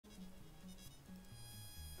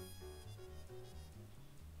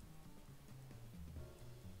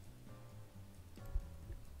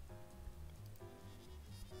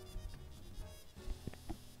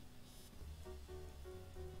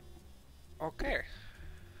Okay.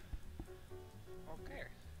 Okay.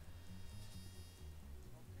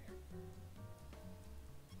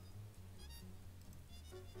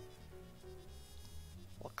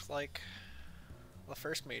 Looks like the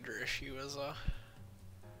first major issue is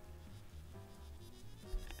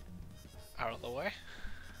out of the way.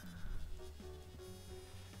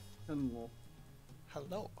 Hello.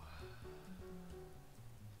 Hello.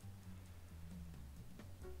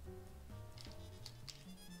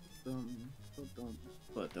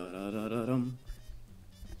 Ba-da-da-da-da-dum.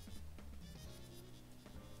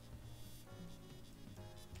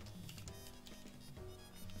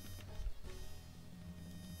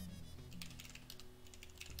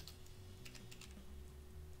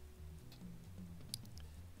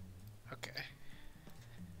 Okay.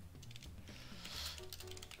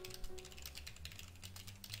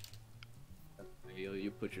 Yo,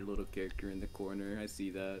 you put your little character in the corner. I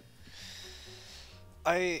see that.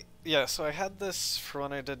 Yeah, so I had this for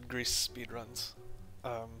when I did Grease speedruns.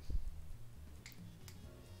 And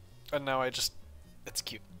now it's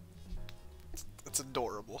cute. It's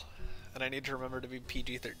adorable. And I need to remember to be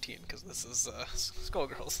PG-13 because this is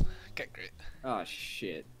Skullgirls Get Great. Ah,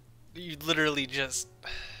 shit. You literally just...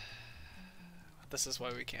 This is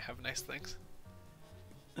why we can't have nice things.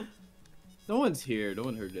 No one's here. No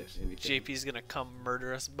one heard anything. JP's gonna come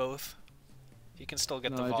murder us both. He can still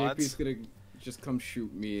get the No, VODs. JP's gonna just come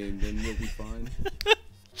shoot me and then you'll be fine.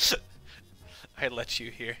 I let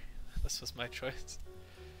you here. This was my choice.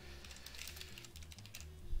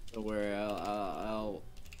 Don't worry, I'll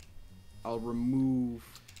remove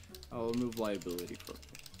liability from it.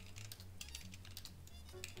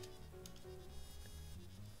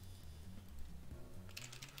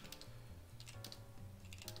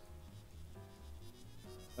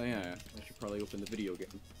 Oh yeah, I should probably open the video game.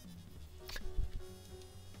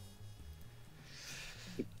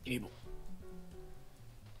 The cable.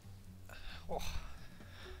 Oh.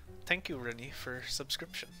 Thank you, Rennie, for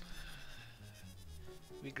subscription.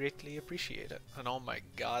 We greatly appreciate it. And oh my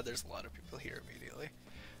god, there's a lot of people here immediately.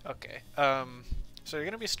 Okay, so you're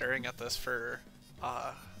gonna be staring at this for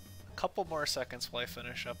a couple more seconds while I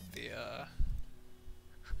finish up the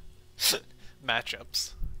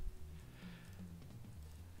matchups.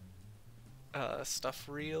 Stuff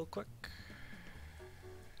real quick.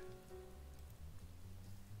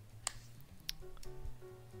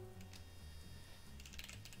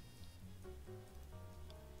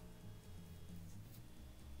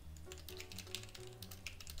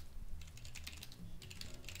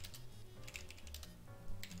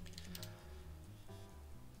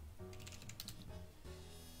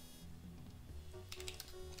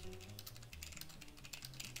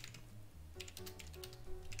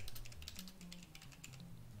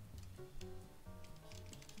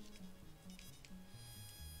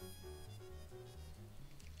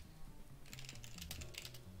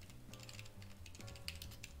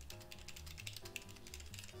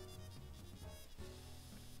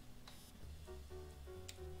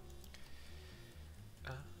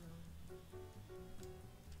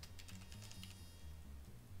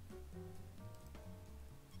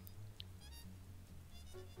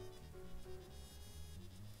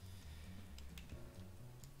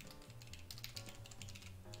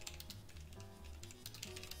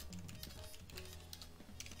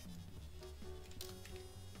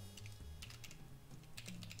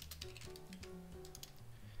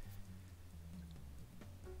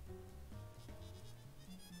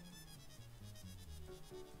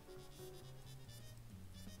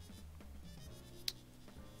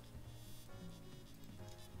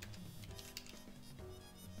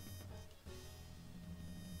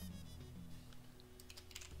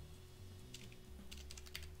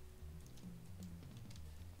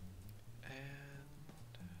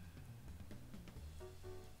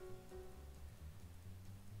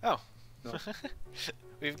 Oh. No.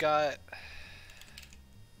 We've got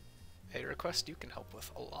a request you can help with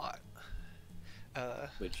a lot.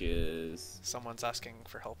 Which is... Someone's asking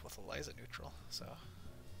for help with Eliza Neutral, so...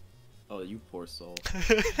 Oh, you poor soul.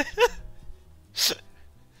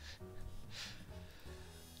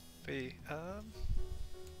 But,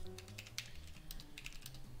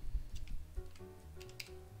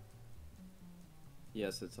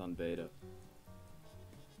 Yes, it's on beta.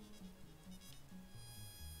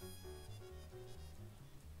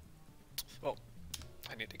 well,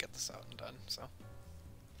 I need to get this out and done, so...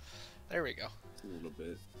 There we go. It's a little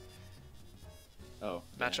bit. Oh.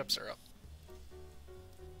 Matchups are up.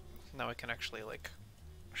 Now I can actually, like,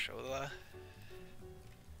 show the...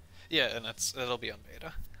 Yeah, and it'll be on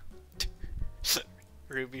beta.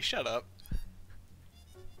 Ruby, shut up.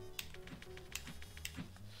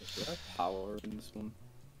 Do I have power in this one?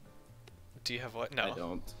 Do you have what? No. I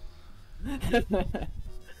don't.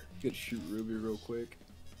 Could shoot Ruby real quick.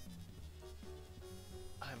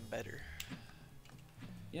 I'm better.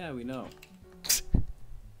 Yeah, we know.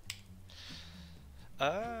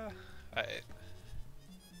 Alright.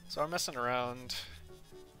 So I'm messing around.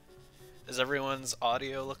 Is everyone's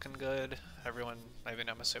audio looking good? Everyone, I mean,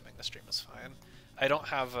 I'm assuming the stream is fine. I don't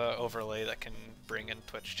have an overlay that can bring in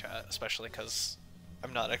Twitch chat, especially because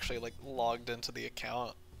I'm not actually like logged into the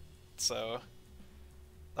account. So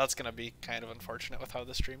that's gonna be kind of unfortunate with how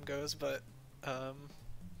the stream goes, but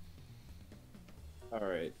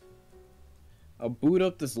Alright. I'll boot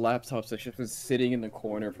up this laptop so it's been sitting in the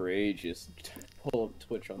corner for ages. Pull up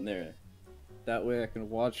Twitch on there. That way I can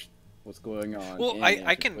watch what's going on. well, and I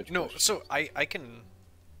answer can Twitch no, questions. so I can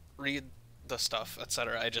read the stuff,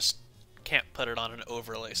 etc. I just can't put it on an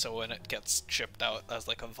overlay, so when it gets shipped out as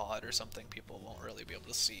like a VOD or something, people won't really be able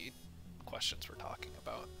to see questions we're talking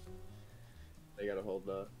about. I gotta hold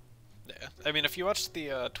the... Yeah, I mean, if you watch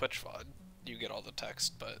the Twitch VOD, you get all the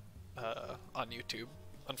text, but on YouTube,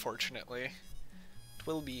 unfortunately, it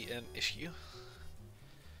will be an issue.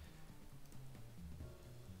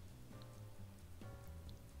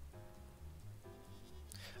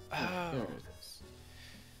 There Oh. it is.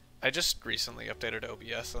 I just recently updated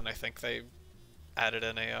OBS, and I think they added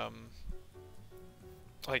in a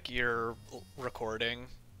like your recording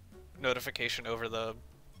notification over the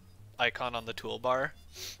icon on the toolbar.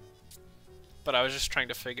 But I was just trying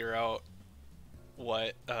to figure out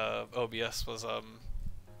what OBS was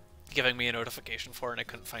giving me a notification for, and I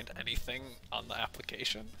couldn't find anything on the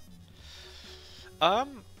application. I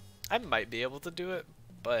might be able to do it,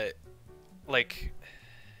 but like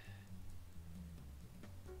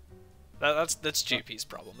that's GP's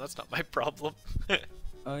problem. That's not my problem.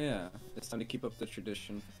 Oh yeah, it's time to keep up the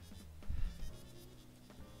tradition.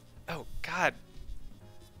 Oh God,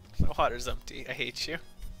 my water's empty. I hate you.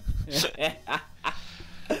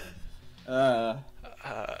 I'll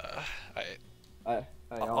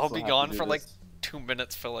be gone for like 2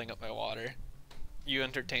 minutes filling up my water. You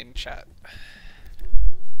entertain chat.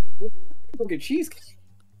 Look at cheesecake.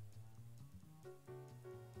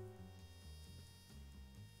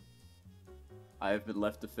 I have been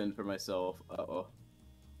left to fend for myself. Uh-oh.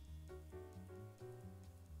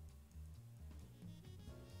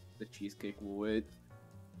 The cheesecake will wait.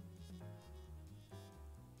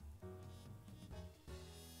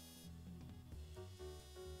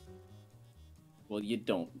 Well, you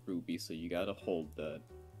don't, Ruby, so you gotta hold that.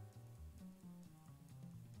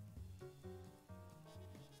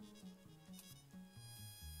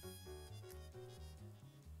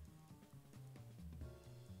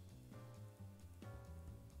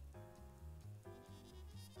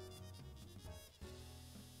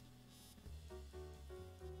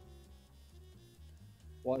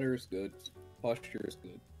 Water is good. Posture is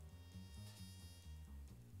good.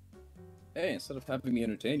 Hey, instead of having me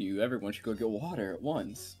entertain you, everyone should go get water at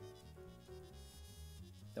once.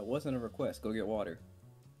 That wasn't a request. Go get water.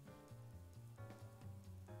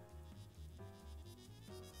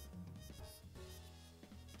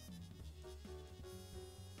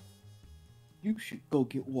 You should go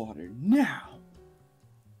get water now!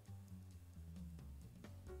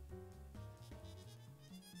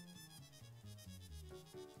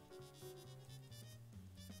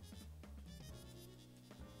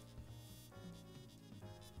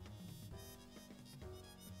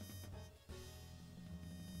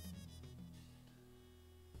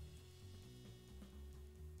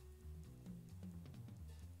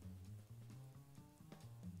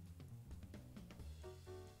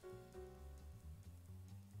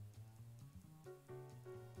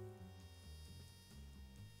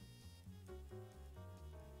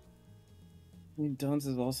 Duns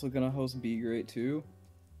is also gonna host Gr8 too?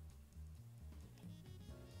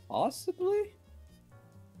 Possibly?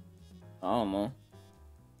 I don't know.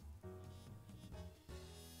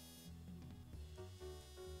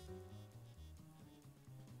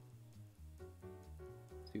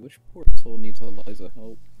 See, which poor soul needs Eliza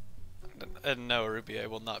help? And no, Ruby, I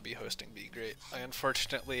will not be hosting Gr8. I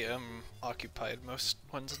unfortunately am occupied most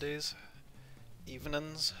Wednesdays,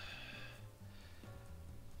 evenings.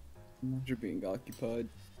 You're being occupied.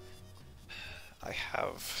 I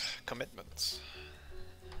have commitments.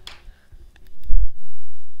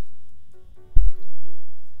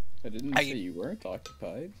 I didn't say you weren't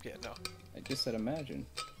occupied. Yeah, no. I just said imagine.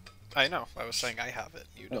 I know. I was saying I have it.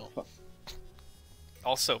 You don't. Oh,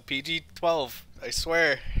 Also, PG-12. I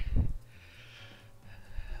swear.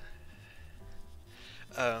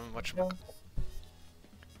 Whatchamacallit.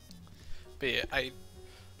 But yeah,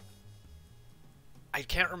 I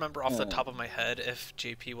can't remember off the top of my head if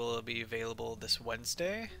JP will be available this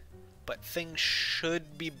Wednesday, but things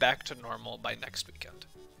should be back to normal by next weekend.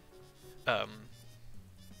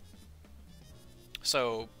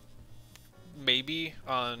 So maybe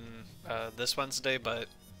on this Wednesday, but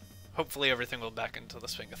hopefully everything will back into the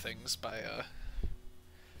swing of things by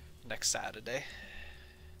next Saturday.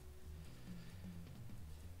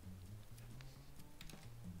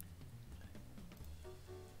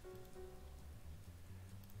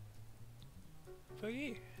 But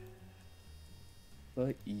yeah.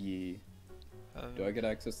 But yeah. Do I get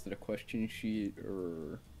access to the question sheet,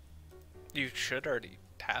 or... You should already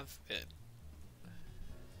have it.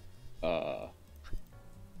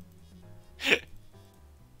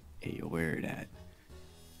 Hey, where it at?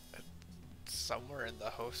 Somewhere in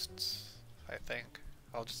the hosts, I think.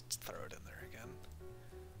 I'll just throw it in there again.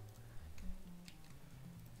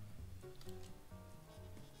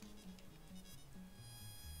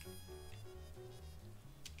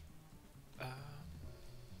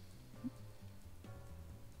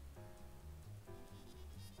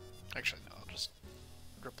 Actually, no, I'll just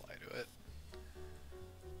reply to it.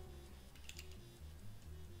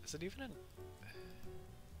 Is it even in...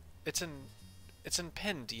 It's in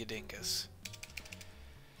pinned, you dingus.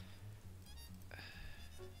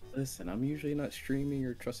 Listen, I'm usually not streaming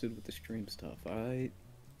or trusted with the stream stuff, alright?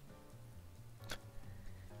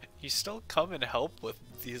 You still come and help with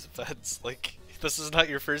these events. Like, this is not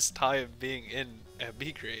your first time being in a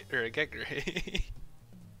G8 or a Get Gr8.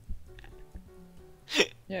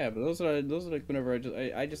 Yeah, but those are like whenever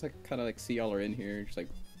I just like kind of like see y'all are in here, just like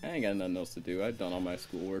I ain't got nothing else to do. I've done all my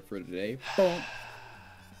schoolwork for today. Boom.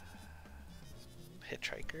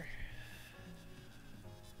 Hitchhiker.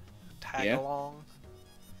 Tag along.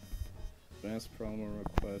 Advanced promo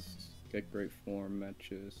requests. Get great form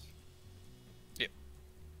matches. Yep.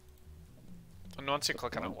 And once you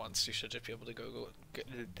click on it once, you should just be able to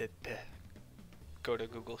go to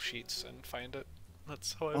Google Sheets and find it.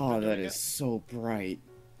 That's how I'm that is so bright.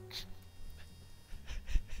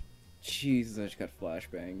 Jesus, I just got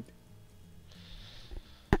flashbanged.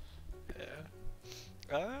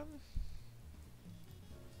 Yeah.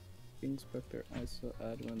 Inspector ISO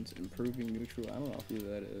Adwins improving neutral. I don't know who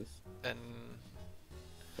that is. And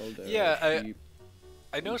Soldado, yeah, Sheep.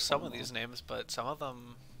 I know some of these names, but some of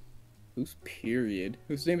them. Who's period?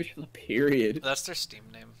 Whose name is period? That's their Steam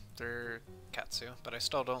name. They're Katsu, but I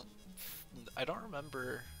still don't. I don't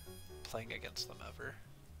remember playing against them ever.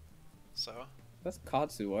 So. That's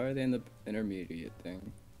Katsu. Why are they in the intermediate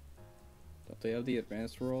thing? Don't they have the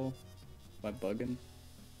advanced role? Am I bugging?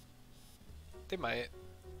 They might,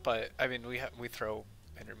 but I mean we throw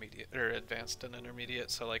intermediate or advanced and intermediate.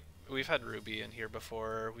 So like we've had Ruby in here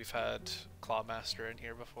before. We've had Clawmaster in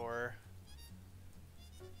here before.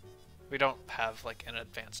 We don't have like an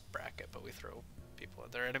advanced bracket, but we throw people in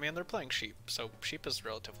there. And I mean they're playing Sheep, so Sheep is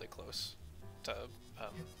relatively close to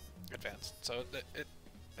advanced. So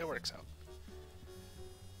it works out.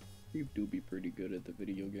 You do be pretty good at the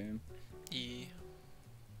video game. E.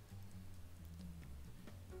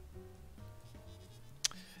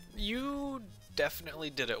 You definitely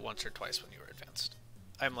did it once or twice when you were advanced.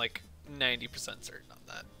 I'm like 90% certain on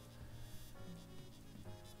that.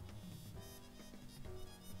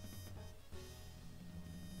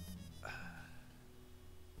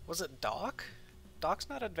 Was it Doc? Doc's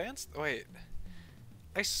not advanced? Wait.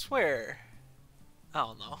 I swear. I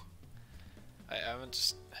don't know. I haven't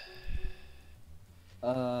just...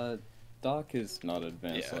 Doc is not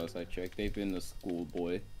advanced, Yeah. last I checked. They've been the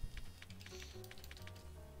schoolboy.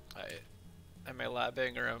 Am I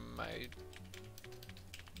labbing or am I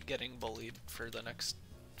getting bullied for the next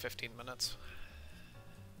 15 minutes?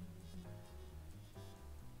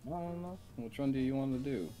 I don't know. Which one do you want to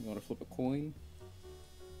do? You want to flip a coin?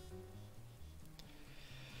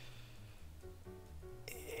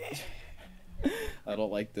 I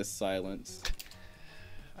don't like this silence.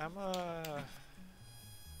 I'm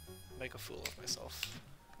make a fool of myself.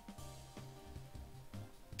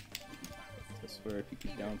 I swear if you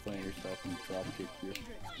keep downplaying yourself and drop kick you.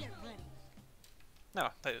 No,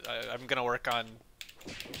 I'm gonna work on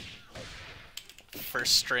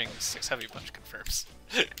first string 6 heavy punch confirms.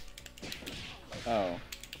 Oh.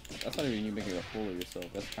 That's not even you making a fool of yourself.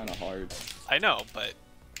 That's kind of hard. I know, but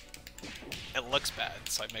it looks bad,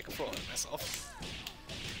 so I make a fool of myself.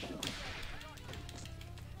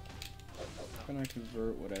 How can I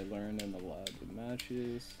convert what I learned in the lab to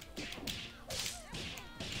matches?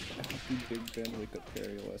 Do Big Ben wake up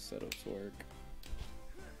Perry OS setups work?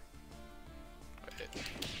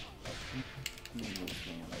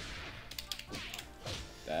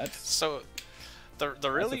 That's So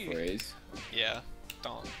the really a phrase. Yeah.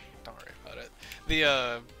 don't worry about it.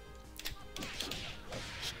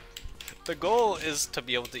 The goal is to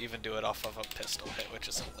be able to even do it off of a pistol hit, which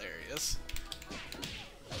is hilarious.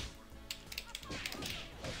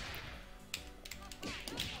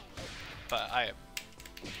 But I am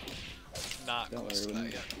not close to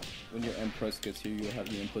that yet. When your Empress gets here, you'll have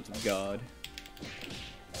the inputs of God.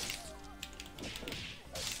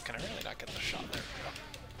 Can I really not get the shot? There we go.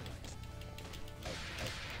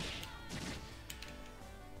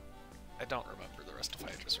 I don't remember the rest of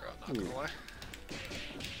Hydra's route, not gonna lie.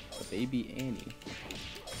 The baby Annie.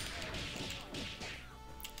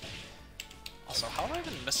 Also, how have I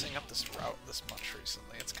been messing up this route this much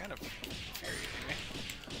recently? It's kind of infuriating me.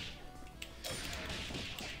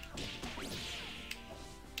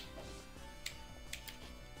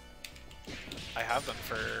 I have been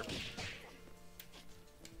for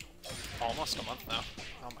almost a month now.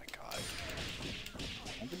 Oh my god.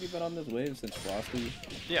 Haven't you been on this wave since Frosty?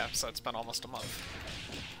 Yeah, so it's been almost a month.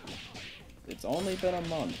 It's only been a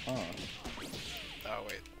month, huh? Oh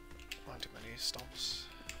wait, one too many stumps.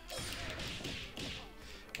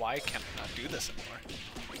 Why can't I not do this anymore?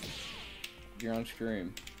 You're on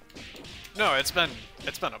stream. No, it's been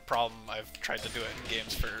a problem. I've tried to do it in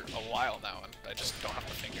games for a while now, and I just don't have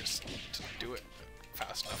the fingers to do it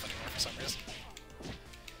fast enough anymore for some reason.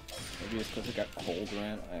 Maybe it's because it got cold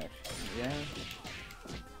around. Actually, yeah.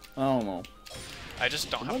 I don't know. I just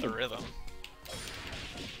don't have the rhythm.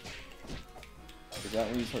 Is that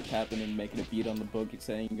when you start tapping and making a beat on the book, you're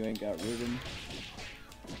saying you ain't got rhythm?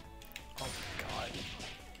 Oh my god.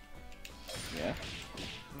 Yeah?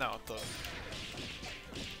 No,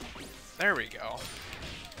 there we go.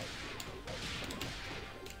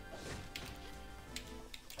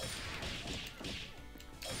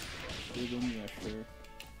 Rhythm, yeah, sure.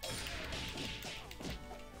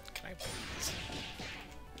 Can I please?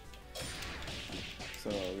 So,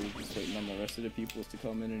 are we just waiting on the rest of the peoples to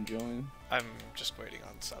come in and join? I'm just waiting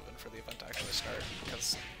on 7 for the event to actually start,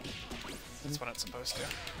 because that's when it's supposed to.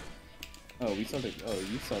 Oh, we started. Oh,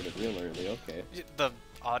 you started real early. Okay. The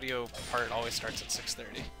audio part always starts at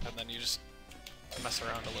 6:30, and then you just mess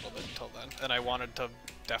around a little bit until then. And I wanted to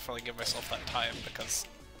definitely give myself that time, because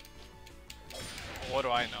what do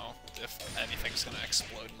I know if anything's gonna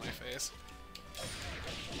explode in my face?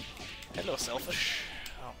 Hello, Selfish.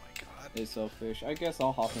 Oh my god. Hey, Selfish. I guess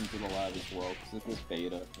I'll hop into the lab as well, because this is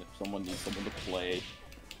beta. If someone needs someone to play.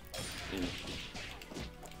 You know.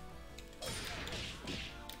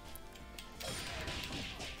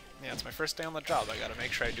 Yeah, it's my first day on the job. I gotta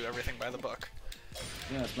make sure I do everything by the book.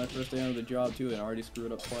 Yeah, it's my first day on the job too, and I already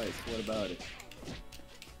screwed up twice. What about it?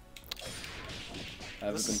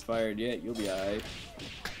 Haven't been fired yet. You'll be alright.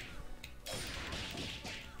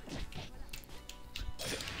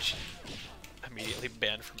 Immediately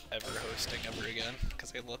banned from ever hosting ever again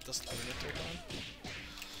because they let this lunatic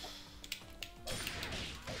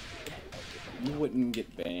on. You wouldn't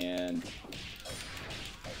get banned.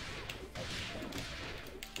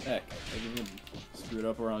 Heck, I even screwed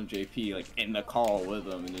up around JP, like, in the call with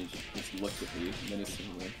him, and he just looked at me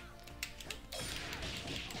menacingly.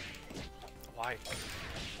 Why?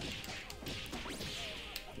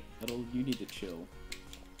 Metal, you need to chill.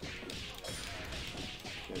 There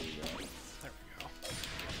we go. There we go.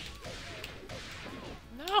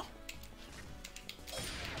 No!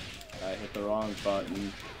 I hit the wrong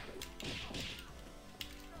button.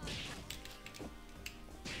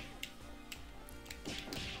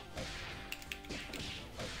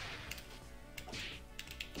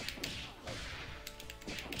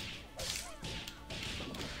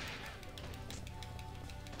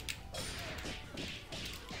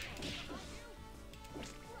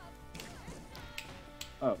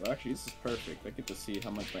 Oh, actually, this is perfect. I get to see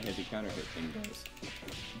how much my heavy counter hit thing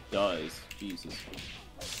does. Jesus.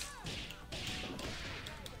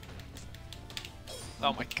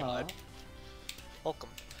 Oh my god. Welcome.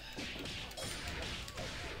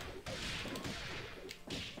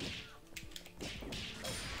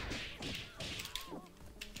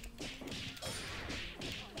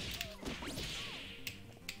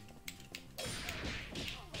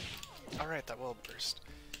 Alright, that will burst.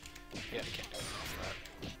 Yeah, I can't do it off that.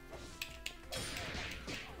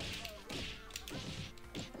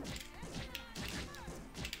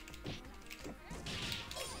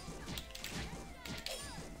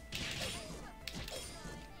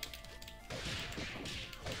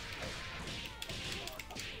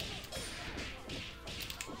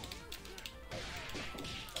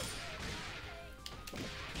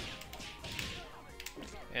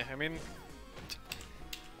 Yeah, I mean,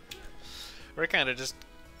 we're kind of just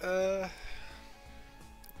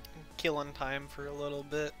killing time for a little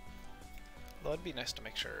bit. Though it'd be nice to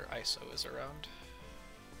make sure ISO is around,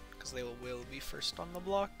 because they will be first on the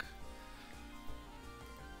block.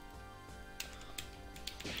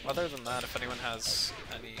 Other than that, if anyone has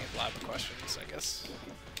any lab questions, I guess.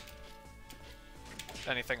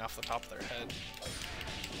 Anything off the top of their head.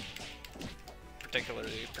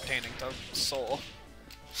 Particularly pertaining to Soul.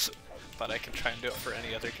 But I can try and do it for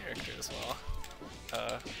any other character as well.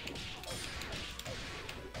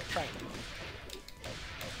 Try and...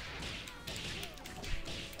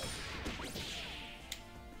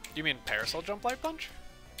 You mean Parasol Jump Light Punch?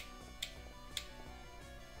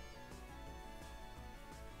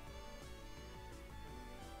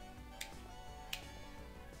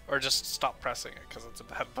 Or just stop pressing it because it's a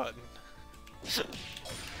bad button.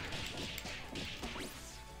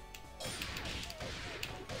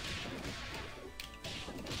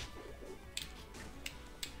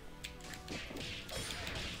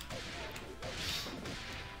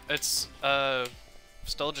 It's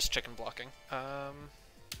still just chicken blocking.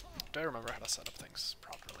 Do I remember how to set up things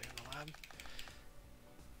properly in the lab?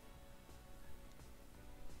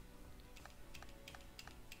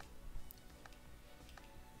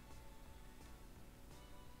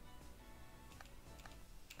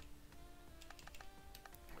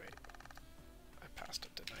 Wait, I passed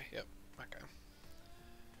it, didn't I? Yep, okay.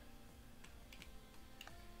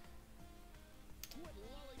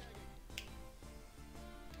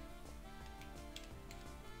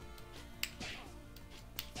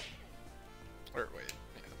 Or wait,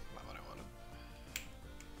 yeah, not what I wanted.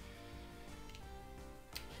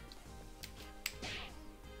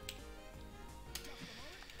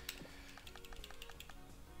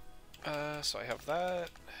 So I have that.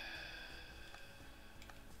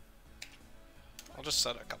 I'll just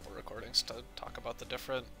set a couple recordings to talk about the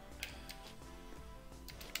different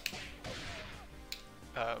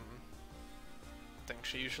things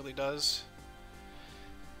she usually does.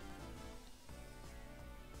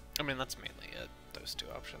 I mean, that's mainly it, those two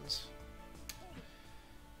options.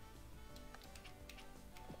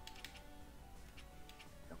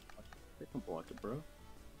 They can block it, bro.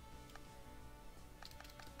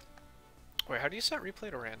 Wait, how do you set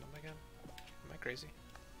replay to random again? Am I crazy?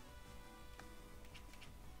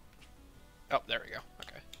 Oh, there we go.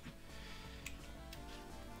 Okay.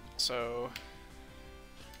 So...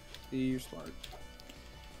 See, you're smart.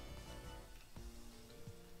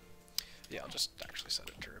 Yeah, I'll just actually set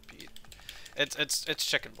it to repeat. It's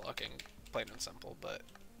chicken blocking, plain and simple, but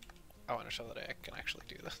I want to show that I can actually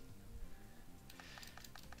do this.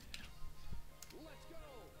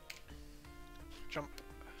 Jump.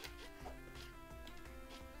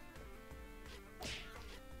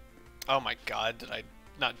 Oh my god, did I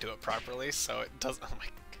not do it properly? So it doesn't. Oh my.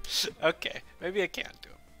 Okay, maybe I can't do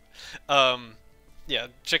it. Yeah,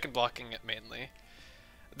 chicken blocking it mainly.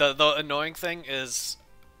 The annoying thing is,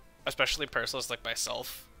 especially personals like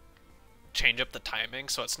myself, change up the timing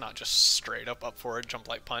so it's not just straight up forward jump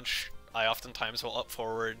light punch. I oftentimes will up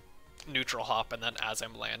forward neutral hop and then as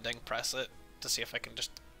I'm landing press it to see if I can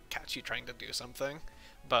just catch you trying to do something.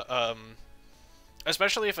 But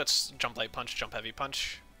especially if it's jump light punch, jump heavy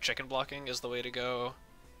punch, chicken blocking is the way to go.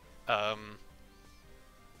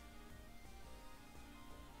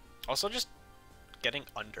 Also just getting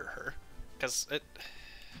under her, because it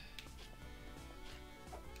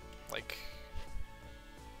like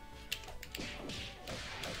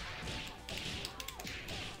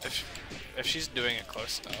if she's doing it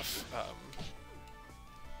close enough,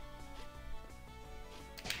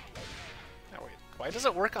 now wait, why does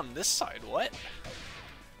it work on this side? What?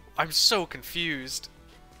 I'm so confused.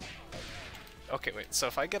 Okay, wait, so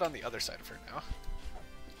if I get on the other side of her now.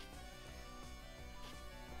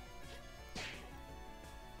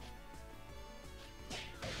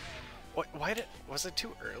 What, why did, was it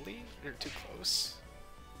too early or too close?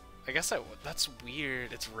 I guess that's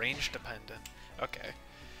weird, it's range dependent. Okay.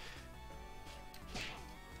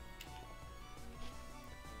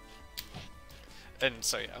 And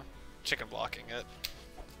so yeah, chicken blocking it.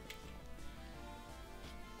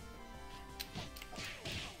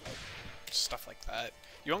 Stuff like that.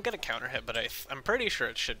 You won't get a counter hit, but I'm pretty sure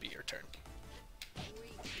it should be your turn.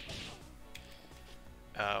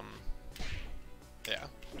 Yeah.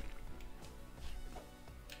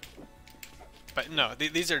 But no,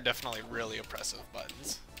 these are definitely really oppressive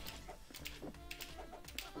buttons.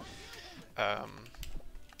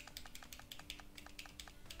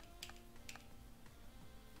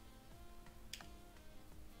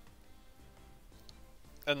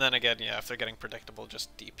 And then again, yeah, if they're getting predictable,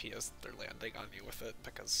 just DP as they're landing on you with it,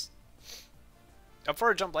 because up for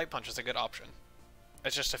a jump light punch is a good option.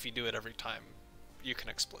 It's just if you do it every time, you can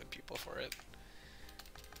exploit people for it.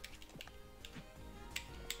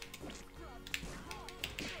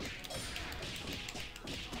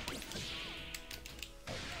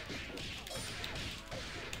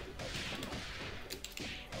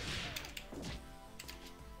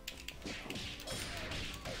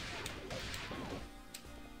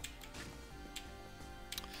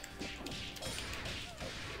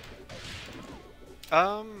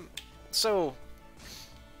 So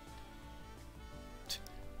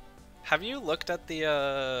have you looked at the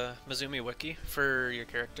Mizumi wiki for your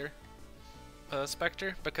character,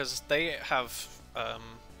 Spectre? Because they have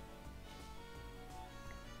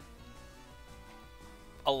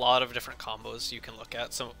a lot of different combos you can look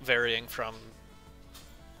at, some varying from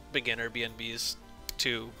beginner BNBs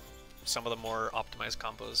to some of the more optimized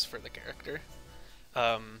combos for the character.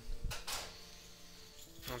 And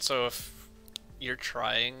so if you're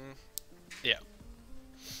trying, yeah.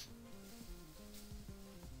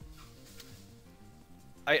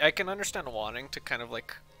 I can understand wanting to kind of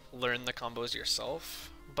like learn the combos yourself,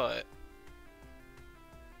 but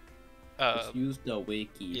Just use the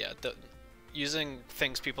wiki. yeah, using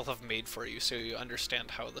things people have made for you so you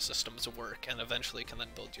understand how the systems work and eventually can then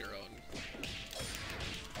build your own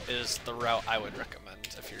is the route I would recommend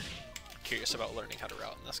if you're curious about learning how to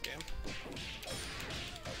route in this game.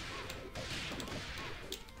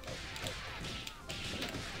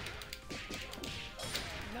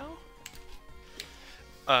 No?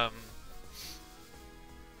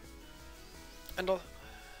 And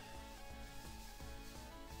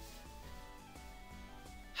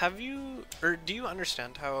have you, or do you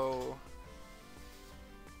understand how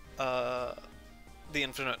the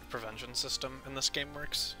infinite prevention system in this game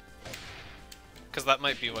works? Because that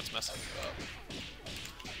might be what's messing you up.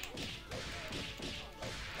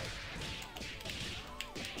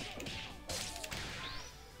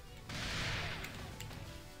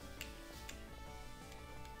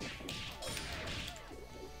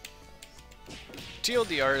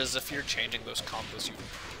 TLDR is if you're changing those combos, you're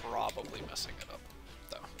probably messing it up,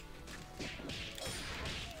 though.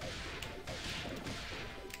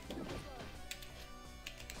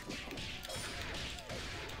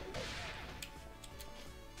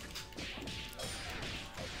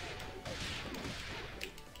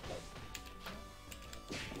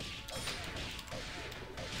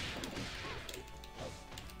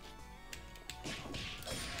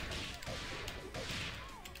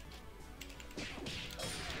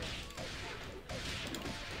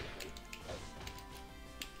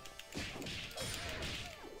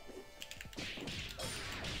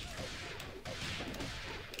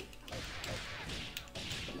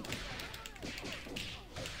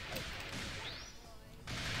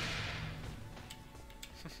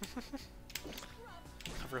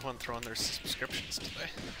 Everyone throwing their subscriptions today.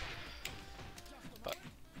 But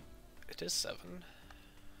it is 7.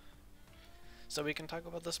 So we can talk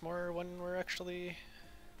about this more when we're actually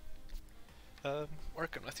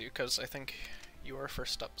working with you, because I think you are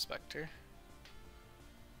first up, Spectre.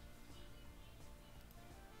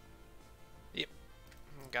 Yep.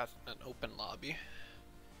 Got an open lobby.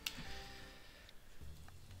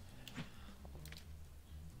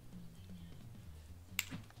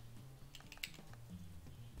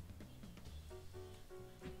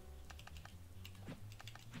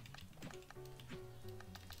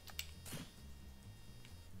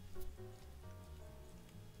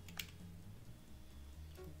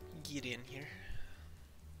 Get in here.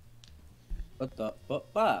 What the?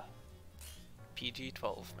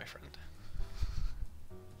 PG-12, my friend.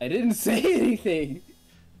 I didn't say anything!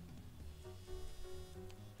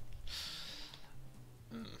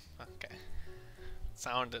 Okay.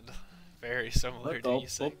 Sounded very similar What to you the?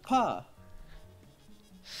 saying. Pwa.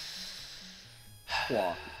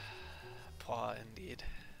 Pwa, indeed.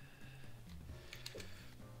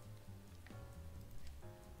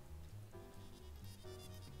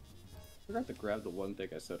 I forgot to grab the one thing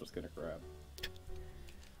I said I was gonna grab.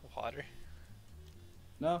 Water.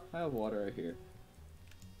 No, I have water right here.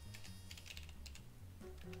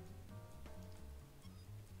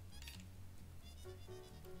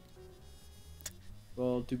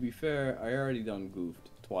 Well, to be fair, I already done goofed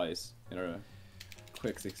twice in a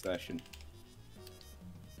quick succession.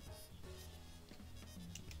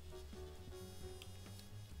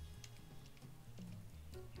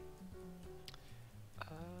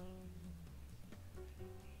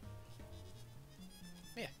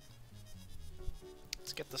 Yeah.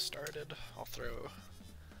 Let's get this started. I'll throw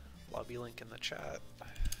lobby link in the chat.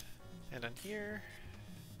 And in here.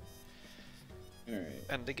 Alright.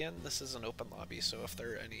 And again, this is an open lobby, so if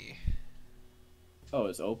there are any... Oh,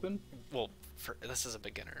 it's open? Well, this is a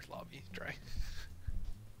beginner lobby, Dry.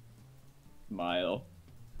 Mile.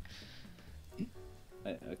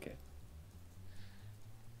 Okay.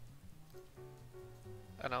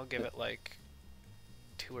 And I'll give it like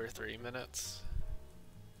 2 or 3 minutes.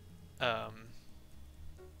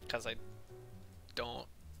 Because I don't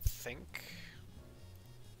think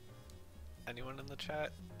anyone in the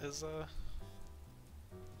chat is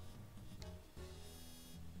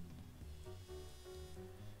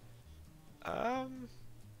Um,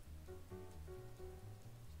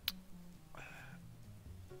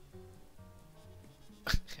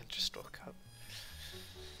 I just woke up.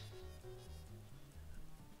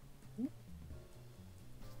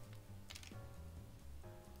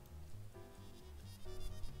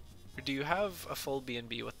 Do you have a full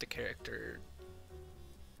B&B with the character?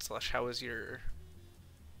 Slash, how is your...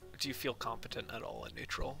 Do you feel competent at all in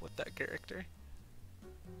neutral with that character?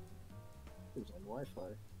 It was on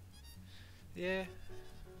Wi-Fi. Yeah,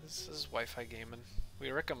 this is Wi-Fi gaming.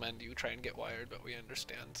 We recommend you try and get wired, but we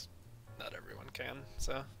understand not everyone can,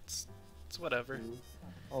 so it's whatever.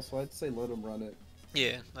 Also, I'd say let him run it.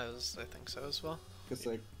 Yeah, I think so as well. Cause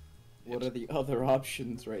like, what are the other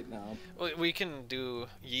options right now? We can do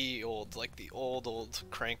ye old, like the old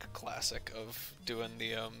crank classic of doing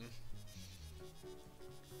the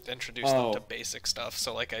introduce them to basic stuff.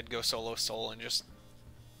 So like I'd go solo soul and just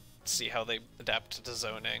see how they adapt to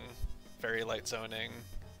zoning, very light zoning,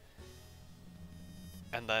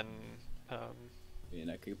 and then and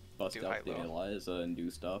I could bust do out the high-low. Eliza and do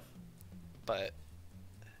stuff. But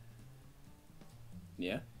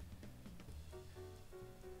Yeah.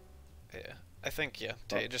 yeah, I think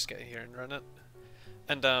Tay, just get here and run it.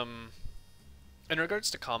 And in regards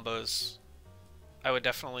to combos, I would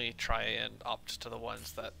definitely try and opt to the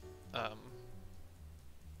ones that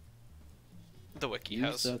the wiki Use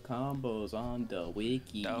has. the combos on the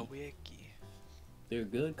wiki. The wiki. They're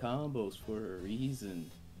good combos for a reason.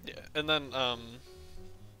 Yeah, and then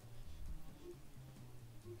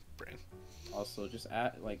brain. Also, just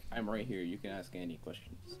like I'm right here. You can ask any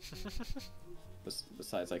questions.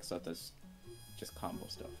 Besides like stuff that's just combo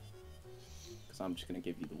stuff. Because I'm just gonna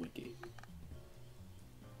give you the wiki.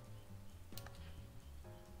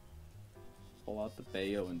 Pull out the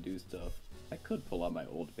Bayo and do stuff. I could pull out my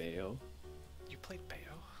old Bayo. You played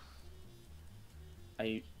Bayo?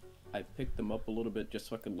 I picked them up a little bit just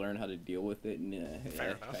so I could learn how to deal with it, and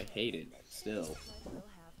Fair enough. I hate it still.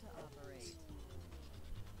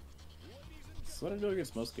 That's what I do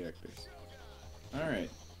against most characters. Alright.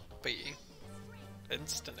 B.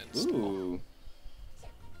 Instant install. Ooh.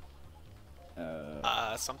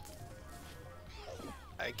 Something.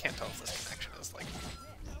 I can't tell if this connection is like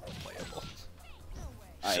playable.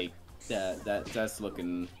 That's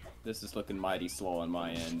looking. This is looking mighty slow on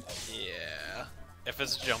my end. Yeah. If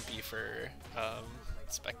it's jumpy for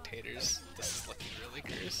spectators, this is looking really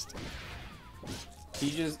cursed.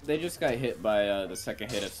 They just got hit by the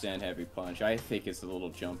second hit of Stand Heavy Punch. I think it's a little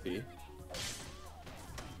jumpy.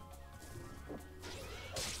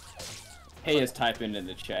 Hey is typing in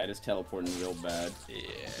the chat. It's teleporting real bad. Yeah.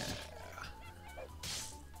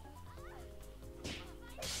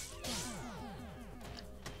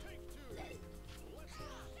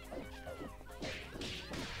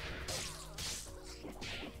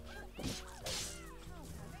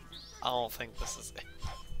 I don't think this is it.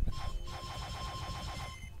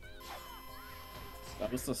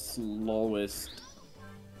 That was the slowest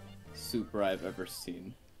super I've ever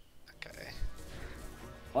seen. Okay.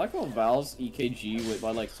 I like how Val's EKG with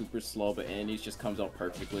like super slow, but Andy's just comes out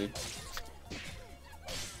perfectly.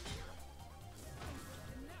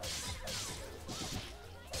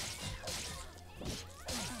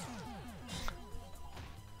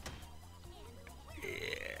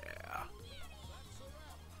 Yeah.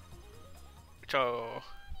 So.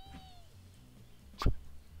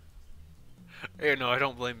 Yeah, no, I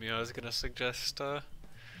don't blame you. I was gonna suggest, Do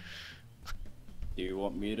you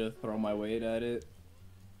want me to throw my weight at it?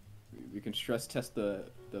 We can stress test the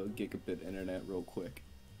gigabit internet real quick.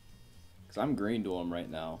 Because I'm green to him right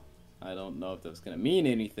now. I don't know if that's going to mean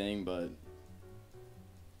anything, but...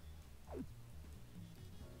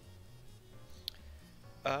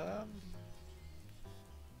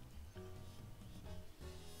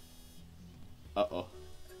 Uh-oh.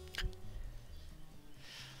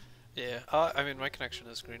 Yeah, I mean, my connection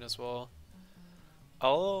is green as well.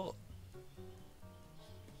 I'll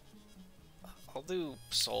do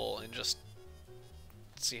Soul and just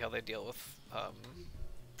see how they deal with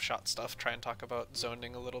shot stuff, try and talk about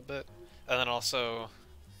zoning a little bit. And then also,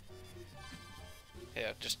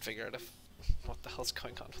 yeah, just figure out if what the hell's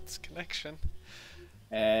going on with this connection.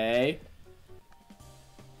 Hey!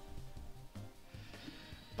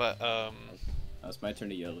 But, Now it's my turn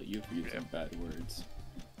to yell at you for using bad words.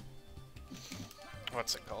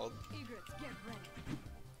 what's it called?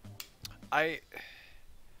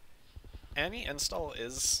 Any install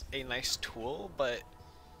is a nice tool, but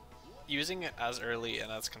using it as early and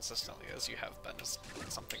as consistently as you have been is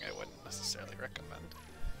something I wouldn't necessarily recommend.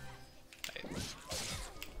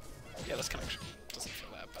 Yeah, this connection doesn't feel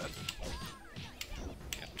that bad.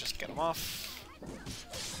 Yeah, just get them off.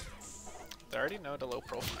 They already know the low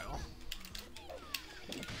profile.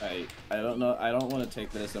 I don't know. I don't want to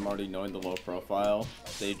take this. I'm already knowing the low profile.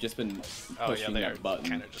 They've just been Oh yeah, pushing they are that button.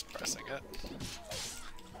 kind of just pressing it.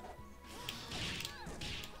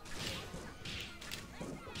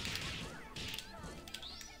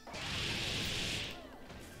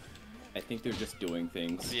 I think they're just doing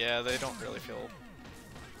things. Yeah, they don't really feel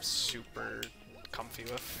super comfy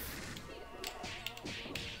with.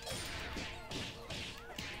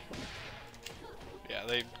 Yeah,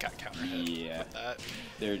 they got counter hit with that.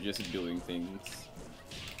 They're just doing things.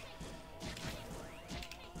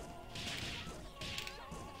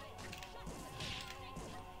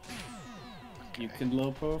 Okay. You can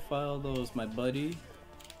low profile those, my buddy.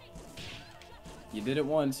 You did it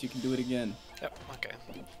once, you can do it again. Yep, okay.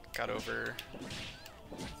 Got over.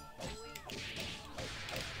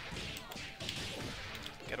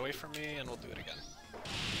 Get away from me and we'll do it again.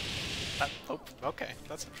 Oh, okay,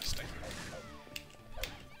 that's interesting.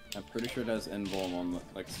 I'm pretty sure it has invuln on the,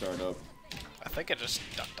 like, startup. I think it just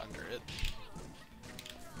ducked under it.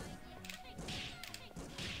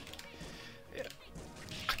 Yeah.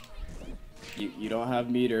 You don't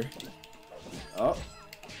have meter. Oh.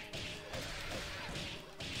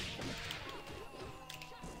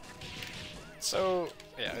 So,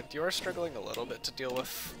 yeah, you're struggling a little bit to deal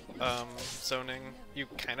with zoning. You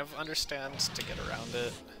kind of understand to get around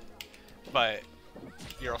it, but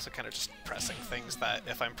you're also kind of just pressing things that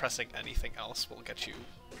if I'm pressing anything else will get you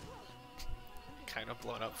kind of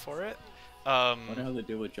blown up for it. I wonder how they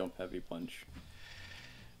deal with jump heavy punch.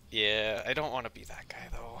 Yeah, I don't want to be that guy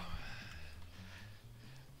though.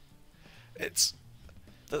 It's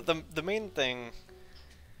the main thing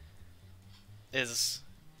is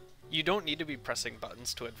you don't need to be pressing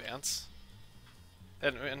buttons to advance.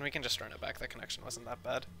 And we can just run it back, that connection wasn't that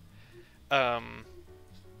bad.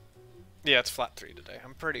 Yeah, it's flat 3 today.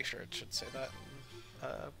 I'm pretty sure it should say that in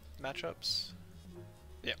matchups.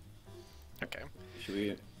 Yeah. Okay.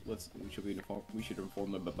 We should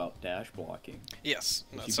inform them about dash blocking. Yes.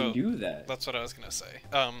 You can do that. That's what I was gonna say.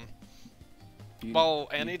 Well,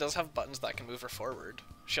 Annie does have buttons that can move her forward.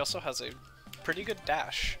 She also has a pretty good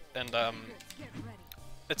dash, and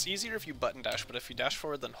it's easier if you button dash, but if you dash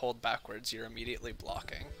forward then hold backwards, you're immediately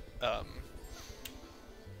blocking.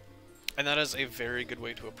 And that is a very good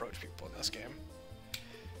way to approach people in this game.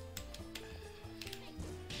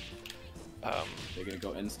 They're gonna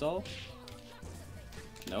go install?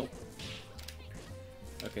 Nope.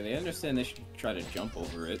 Okay, they understand they should try to jump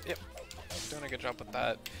over it. Yep. Doing a good job with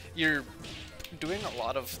that. You're doing a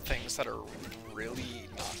lot of things that are really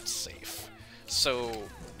not safe. So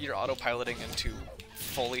you're autopiloting into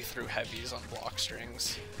fully through heavies on block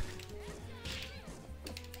strings.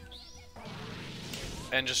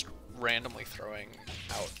 And just randomly throwing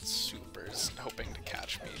out supers, hoping to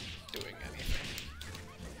catch me doing anything.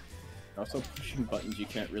 Also pushing buttons you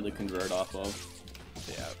can't really convert off of.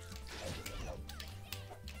 Yeah.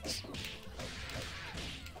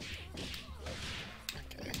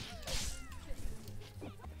 Okay.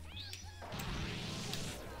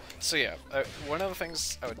 So yeah, one of the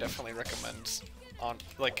things I would definitely recommend on,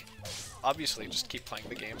 like, obviously just keep playing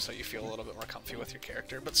the game so you feel a little bit more comfy with your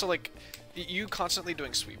character, but so like, you constantly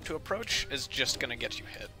doing sweep to approach is just gonna get you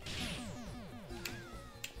hit.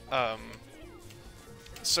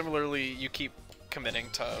 Similarly, you keep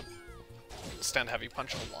committing to stand heavy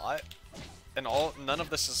punch a lot, and none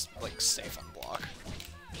of this is like safe on block.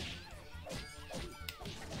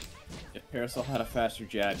 If Parasol had a faster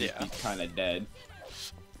jab, Yeah. he'd be kind of dead.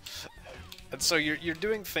 And so you're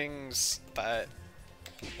doing things that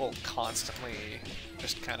will constantly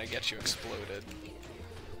just kind of get you exploded.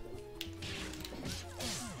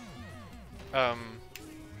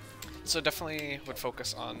 So definitely would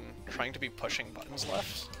focus on trying to be pushing buttons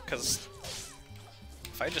left, because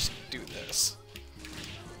if I just do this,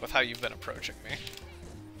 with how you've been approaching me,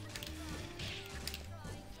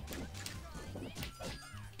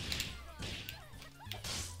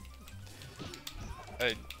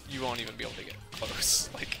 you won't even be able to get close,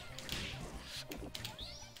 like...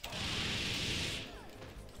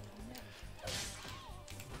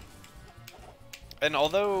 And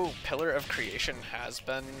although Pillar of Creation has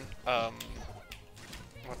been,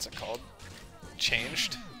 what's it called?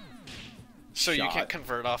 Changed. So you can't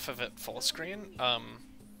convert off of it full screen.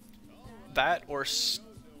 That or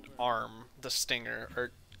Arm, the Stinger,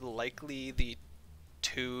 are likely the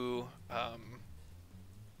two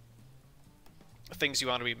things you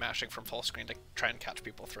want to be mashing from full screen to try and catch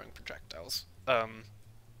people throwing projectiles.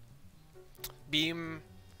 Beam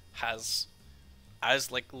has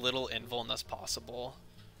as like little invuln as possible.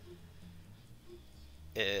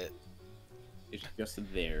 It's just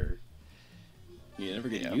there. You never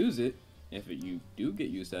get Yeah. to use it. If you do get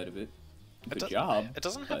used out of it, good It job. It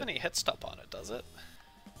doesn't have but any hit stop on it, does it?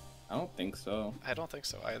 I don't think so. I don't think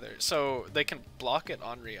so either. So they can block it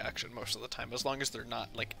on reaction most of the time, as long as they're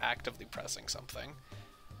not like actively pressing something.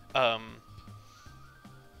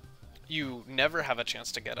 You never have a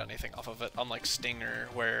chance to get anything off of it, unlike Stinger,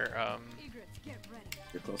 where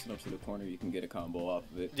If you're close enough to the corner, you can get a combo off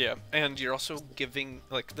of it. yeah, and you're also giving,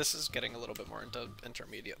 like, this is getting a little bit more into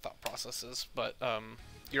intermediate thought processes, but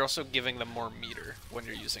you're also giving them more meter when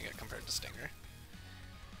you're using it compared to Stinger.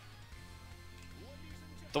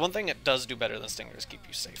 The one thing it does do better than Stinger is keep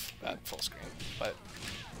you safe at full screen, but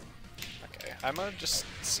okay, I'm gonna just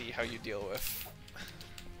see how you deal with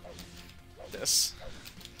this.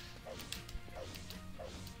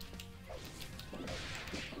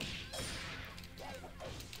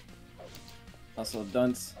 Also,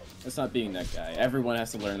 Dunce, it's not being that guy. Everyone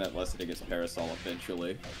has to learn that lesson against Parasol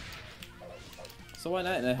eventually. So why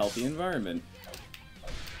not in a healthy environment?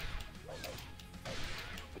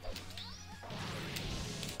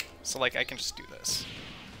 So, like, I can just do this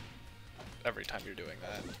every time you're doing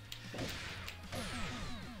that.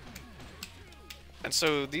 And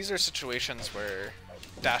so these are situations where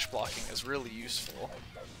dash blocking is really useful.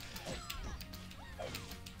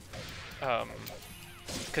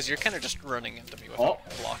 Because you're kind of just running into me without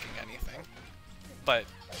blocking anything. But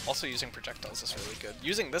also using projectiles is really good.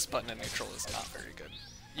 Using this button in neutral is not very good.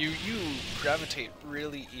 You gravitate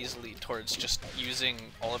really easily towards just using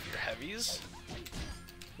all of your heavies,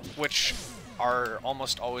 which are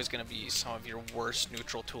almost always going to be some of your worst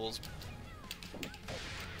neutral tools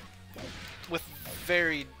with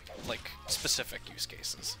very, like, specific use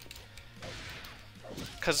cases.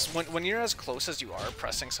 Because when you're as close as you are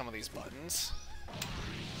pressing some of these buttons,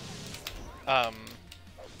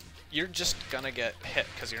 you're just gonna get hit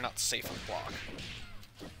because you're not safe on block.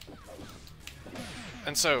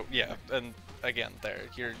 And so, yeah, and again, there,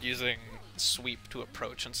 you're using sweep to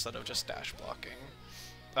approach instead of just dash blocking.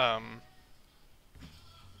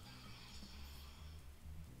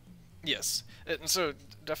 Yes, and so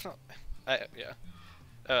definitely, yeah,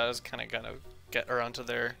 I was kind of gonna get around to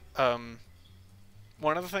there.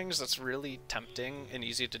 One of the things that's really tempting and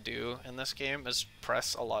easy to do in this game is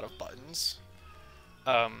press a lot of buttons.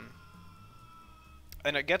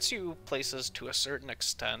 And it gets you places to a certain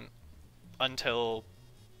extent until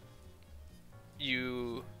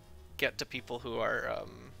you get to people who are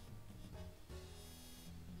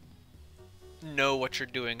know what you're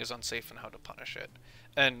doing is unsafe and how to punish it.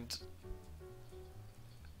 And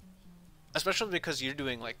especially because you're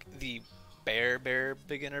doing like the bare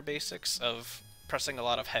beginner basics of pressing a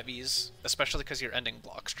lot of heavies, especially because you're ending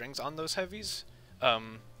block strings on those heavies.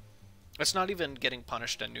 It's not even getting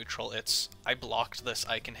punished in neutral, it's I blocked this,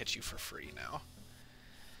 I can hit you for free now.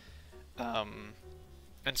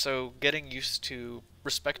 And so getting used to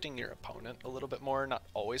respecting your opponent a little bit more, not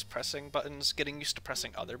always pressing buttons, getting used to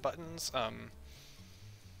pressing other buttons.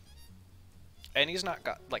 Annie's not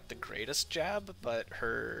got like the greatest jab, but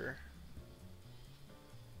her...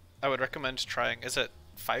 I would recommend trying, is it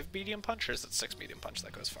 5 medium punch or is it 6 medium punch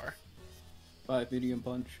that goes far? 5 medium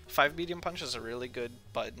punch. 5 medium punch is a really good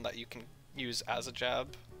button that you can use as a jab.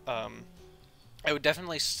 I would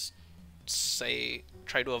definitely say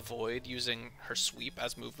try to avoid using her sweep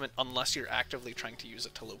as movement unless you're actively trying to use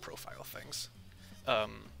it to low profile things.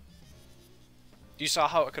 You saw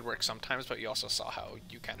how it could work sometimes, but you also saw how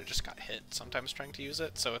you kind of just got hit sometimes trying to use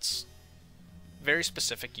it, so it's very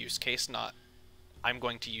specific use case, not I'm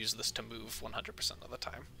going to use this to move 100% of the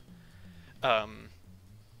time.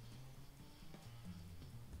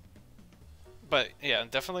 But yeah,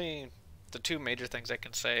 definitely the two major things I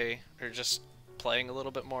can say are just playing a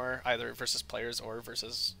little bit more, either versus players or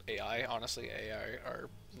versus AI. Honestly, AI are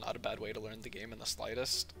not a bad way to learn the game in the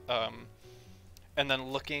slightest. And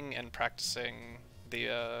then looking and practicing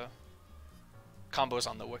the combos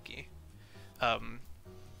on the wiki.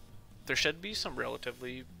 There should be some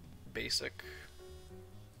relatively basic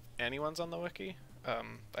Annie ones on the wiki.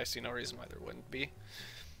 I see no reason why there wouldn't be.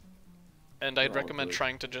 And I'd recommend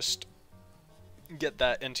trying to just get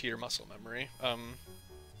that into your muscle memory.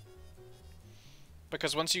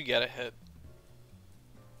 Because once you get a hit,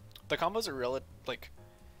 the combos are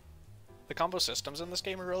the combo systems in this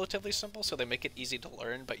game are relatively simple, so they make it easy to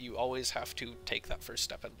learn, but you always have to take that first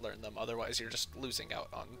step and learn them, otherwise you're just losing out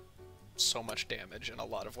on so much damage and a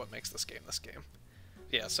lot of what makes this game this game.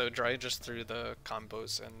 Yeah, so try just through the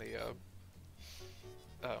combos and the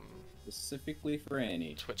specifically for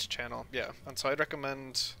Annie. Twitch channel. Yeah, and so I'd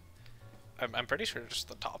recommend... I'm pretty sure just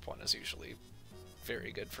the top one is usually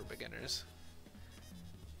very good for beginners.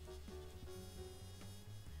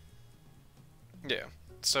 Yeah.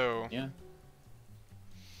 So Yeah.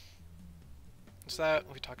 is that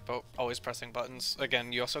we talked about always pressing buttons.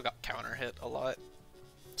 Again, you also got counter hit a lot.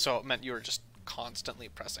 So it meant you were just constantly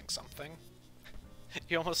pressing something.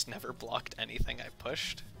 You almost never blocked anything I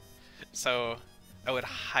pushed. So I would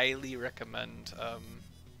highly recommend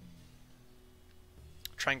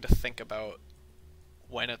trying to think about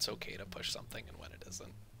when it's okay to push something and when it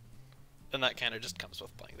isn't. And that kind of just comes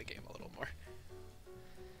with playing the game a little more.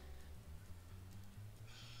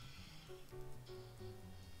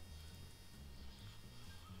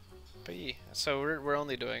 But yeah, so we're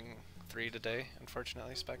only doing 3 today,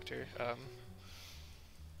 unfortunately, Spectre. A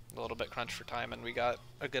little bit crunched for time, and we got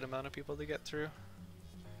a good amount of people to get through.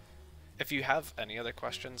 If you have any other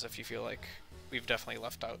questions, if you feel like we've definitely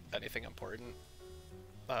left out anything important,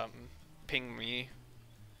 ping me.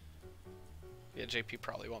 Yeah, JP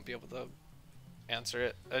probably won't be able to answer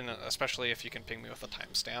it, and especially if you can ping me with a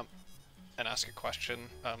timestamp and ask a question,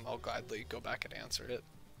 I'll gladly go back and answer it.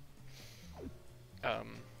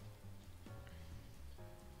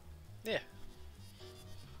 Yeah.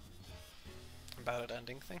 About it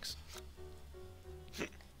ending things.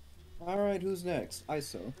 Alright, who's next?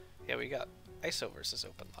 ISO. Yeah, we got ISO versus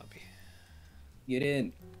Open Lobby. Get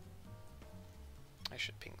in. I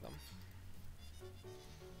should ping them.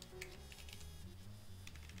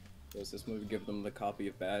 Does this movie give them the copy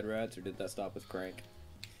of Bad Rats, or did that stop with Crank?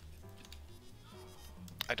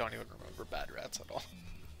 I don't even remember Bad Rats at all.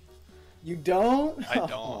 You don't? I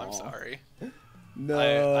don't, I'm sorry.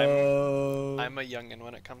 No. I'm a youngin'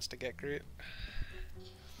 when it comes to Get Gr8.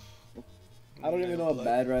 I don't even know what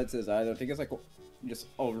Bad Rats is either. I think it's like just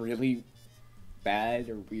a really bad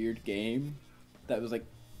or weird game that was like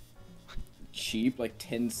cheap, like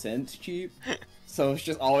 10 cents cheap. So it's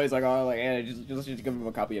just always like, oh, like, yeah, just give them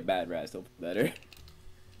a copy of Bad Rats, they'll be better.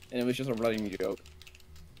 And it was just a running joke.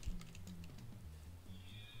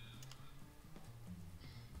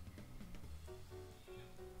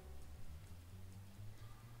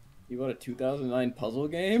 You want a 2009 puzzle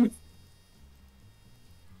game?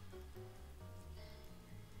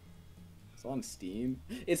 It's on Steam.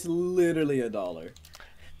 It's literally $1.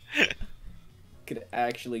 Could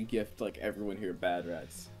actually gift like everyone here Bad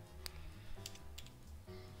Rats.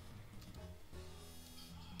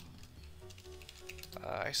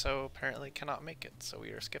 ISO apparently cannot make it, so we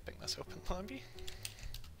are skipping this Open Lobby.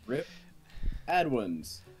 Rip.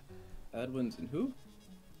 Adwins. Adwins and who?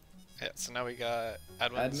 Yeah, so now we got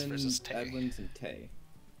Adwins versus Tay. Adwins and Tay.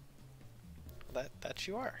 That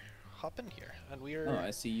you are. Hop in here, and we are. Oh, I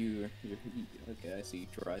see you. Okay, I see you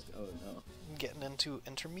tried. Oh no. Getting into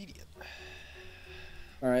intermediate.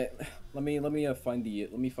 All right, let me find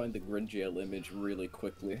the grid jail image really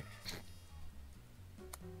quickly.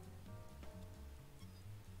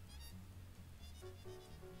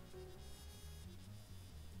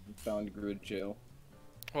 Found grid jail.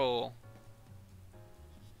 Well,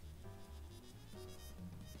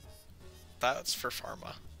 that's for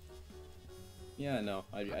Pharma. Yeah, I know.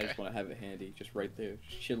 I just want to have it handy, just right there,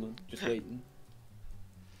 just chilling, just waiting.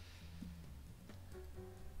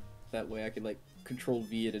 That way I could like Control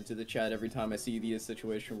V it into the chat every time I see the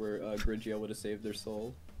situation where Gridgeo would have saved their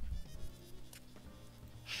soul.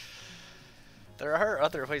 There are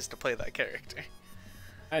other ways to play that character.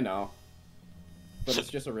 I know. But it's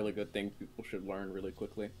just a really good thing people should learn really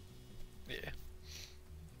quickly. Yeah.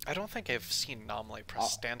 I don't think I've seen Nomley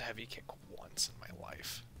press stand heavy kick once in my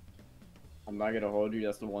life. I'm not gonna hold you,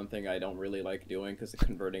 that's the one thing I don't really like doing, because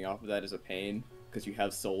converting off of that is a pain, because you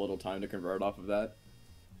have so little time to convert off of that.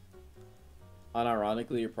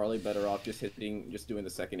 Unironically, you're probably better off just doing the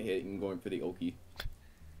second hit and going for the Oki.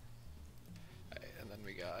 Right, and then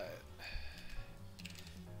we got...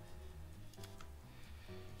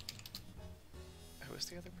 Who was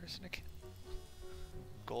the other person again?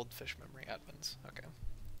 Goldfish Memory Admins, okay.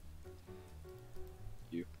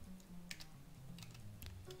 You.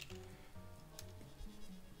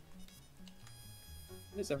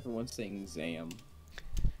 Why is everyone saying Zam?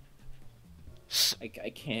 I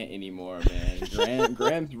can't anymore, man.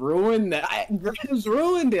 Graham's ruined that. Graham's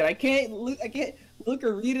ruined it. I can't look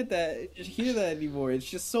or read at that. Just hear that anymore. It's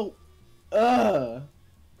just so.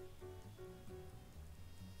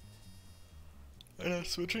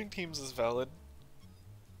 Switching teams is valid.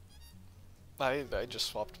 I just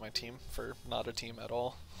swapped my team for not a team at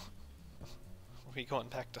all. We going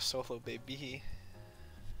back to solo, baby.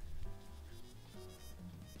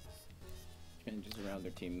 Changes around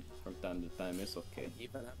their team from time to time. It's okay.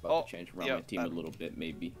 Even about to change around my team a little bit,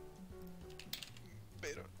 maybe.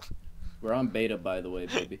 Beta. We're on beta, by the way,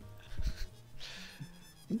 baby.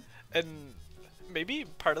 And Maybe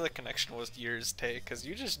part of the connection was yours, Tay, because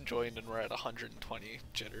you just joined and we're at 120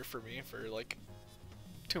 jitter for me for like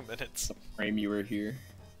 2 minutes. Frame you were here.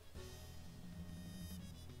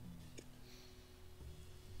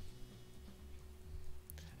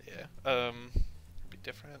 Yeah, be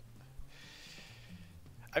different.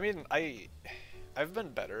 I mean, I've been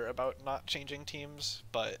better about not changing teams,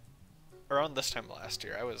 but around this time last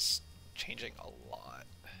year, I was changing a lot.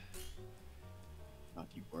 Thought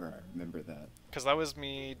you were, I remember that. Because that was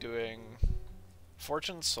me doing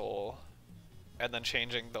Fortune Soul, and then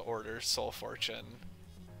changing the order Soul Fortune,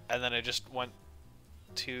 and then I just went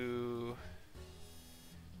to...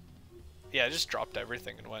 Yeah, I just dropped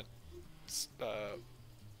everything and went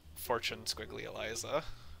Fortune Squiggly Eliza.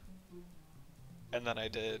 And then I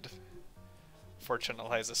did Fortune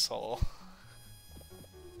Eliza Soul.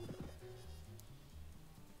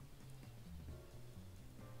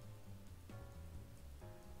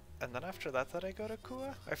 And then after that, did I go to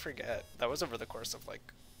Kua? I forget. That was over the course of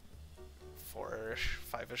like 4-ish,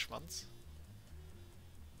 5-ish months.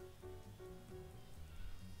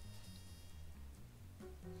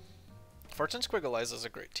 Fortune Squiggle Eliza is a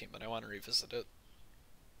great team, and I want to revisit it.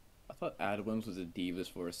 I thought Adwins was a Divas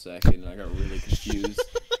for a second, and I got really confused.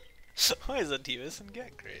 Why is it Divas and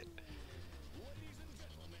Get Great?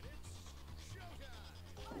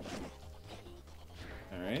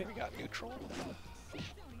 Alright. We got neutral.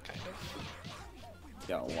 Kind of.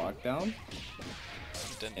 Got lockdown.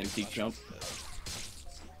 Didn't do Empty much jump. with it.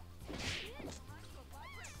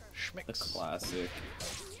 The Schmicks. classic.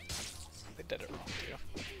 They did it wrong too.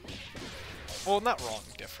 Well, not wrong,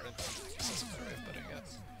 different. I guess that's a better way of putting it.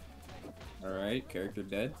 Alright, character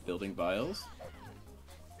dead. Building vials.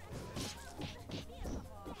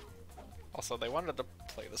 Also, they wanted to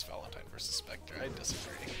play this Valentine versus Spectre. I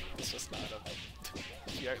disagree. It's just not a...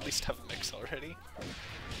 You at least have a mix already.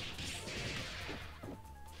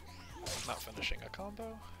 Not finishing a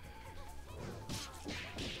combo.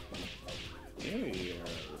 Yeah.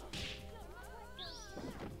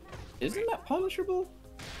 Isn't that punishable?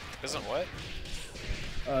 Isn't what?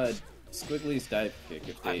 Squiggly's dive kick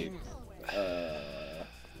if they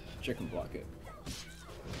chicken block it.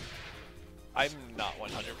 I'm not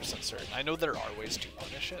 100% certain. I know there are ways to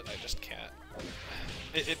punish it, I just can't.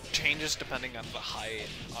 It changes depending on the height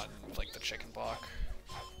on like the chicken block.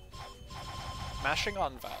 Mashing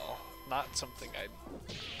on Val, not something I'd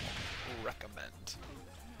recommend.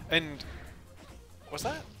 And was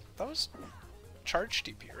that was charge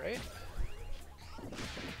DP, right?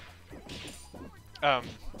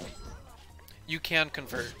 You can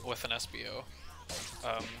convert with an SBO.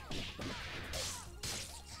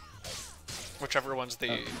 Whichever one's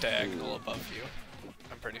the diagonal above you.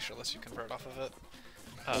 I'm pretty sure lets you convert off of it.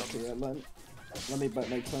 Okay, let me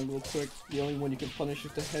bite my tongue real quick. The only one you can punish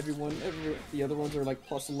is the heavy one. The other ones are like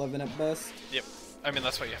plus 11 at best. Yep. I mean,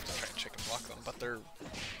 that's why you have to try and chicken block them, but they're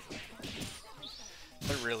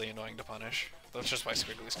really annoying to punish. That's just why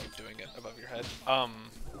Squigglies keep doing it above your head.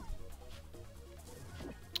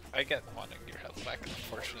 I get wanting your health back, an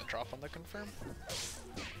unfortunate drop on the confirm.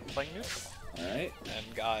 Playing neutral. Alright.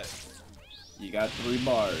 And got... You got 3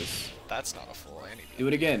 bars. That's not a full any. Do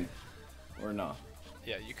it again. Or not.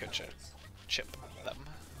 Yeah, you could chip them.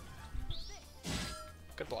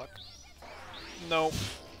 Good block. Nope.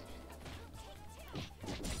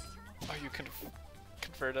 Oh, you can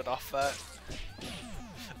converted off that.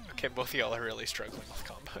 Okay, both of y'all are really struggling with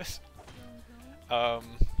combos.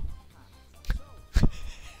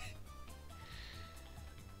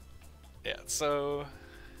 Yeah, so...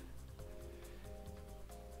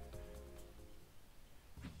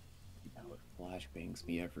 That would flashbangs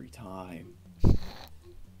me every time.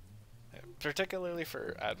 Yeah, particularly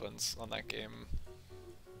for Adwins on that game.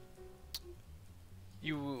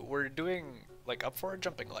 You were doing, like, up forward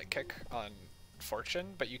jumping light kick on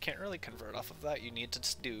Fortune, but you can't really convert off of that. You need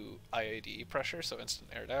to do IAD pressure, so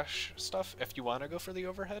instant air dash stuff, if you want to go for the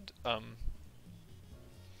overhead. I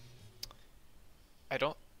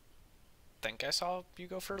don't think I saw you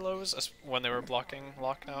go for lows when they were blocking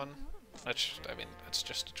lockdown, which, I mean, it's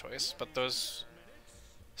just a choice, but those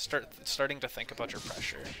starting to think about your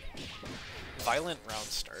pressure. Violent round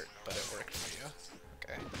start, but it worked for you.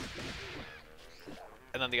 Okay.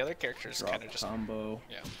 And then the other characters kind of just... combo.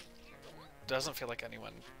 Yeah. Doesn't feel like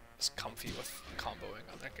anyone is comfy with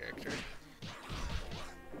comboing on their character.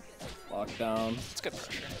 Lockdown. It's good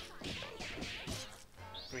pressure.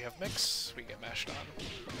 We have mix, we get mashed on.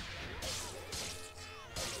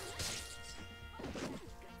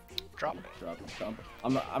 Drop. Combo.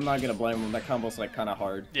 I'm not gonna blame them. That combo's like kind of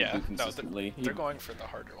hard to Yeah, do consistently. no, they're going for the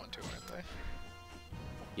harder one too, aren't they?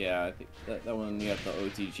 Yeah, I think that one you got the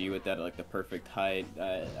OTG with that like the perfect height.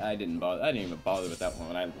 I didn't bother. I didn't even bother with that one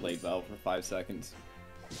when I played Val for 5 seconds.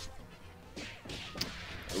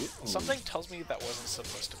 Ooh. Something tells me that wasn't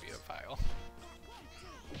supposed to be a vial.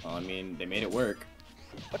 Well, I mean, they made it work.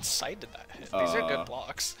 What side did that hit? These are good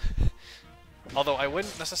blocks. Although I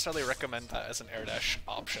wouldn't necessarily recommend that as an air dash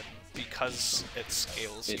option because it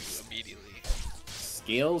scales you immediately.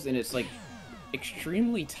 Scales and it's like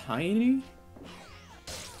extremely tiny.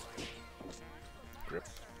 Grip.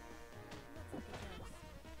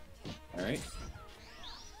 Alright.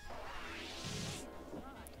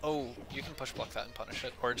 Oh, you can push block that and punish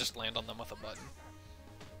it, or just land on them with a button.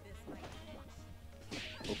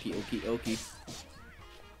 Okie okie okie.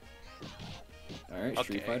 Alright, Okay.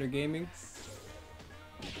 Street Fighter gaming.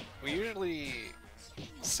 We usually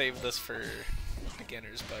save this for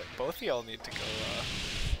beginners, but both of y'all need to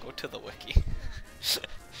go to the wiki.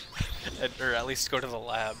 Or at least go to the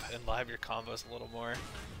lab and lab your combos a little more.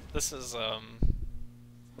 This is,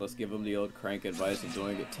 Let's give them the old crank advice of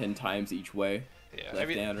doing it 10 times each way. yeah,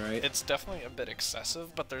 Left and right. it's definitely a bit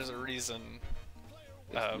excessive, but there's a reason.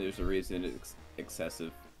 There's a reason it's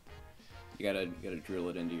excessive. You gotta drill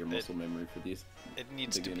it into your muscle memory for these. It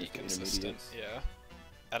needs to be beginners to consistent, intermediates. yeah.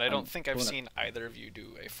 And I don't think I've going seen either of you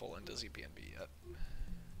do a full into ZBNB yet.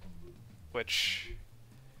 Which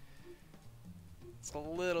it's a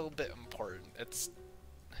little bit important. It's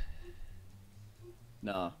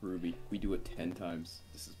Nah, Ruby, we do it 10 times.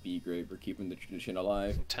 This is B grade. We're keeping the tradition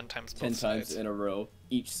alive. 10 times both 10 times sides. in a row,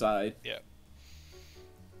 each side. Yeah.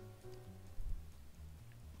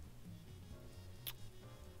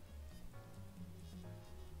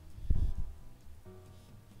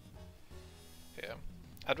 Yeah.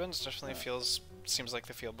 Advents definitely seems like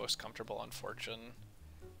they feel most comfortable on Fortune.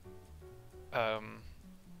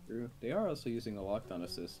 True. They are also using a lockdown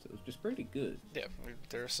assist, which is pretty good. Yeah,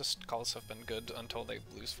 their assist calls have been good until they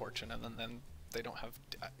lose Fortune, and then they don't have.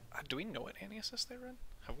 Do we know what Annie assist they run?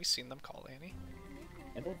 Have we seen them call Annie?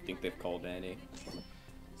 I don't think they've called Annie.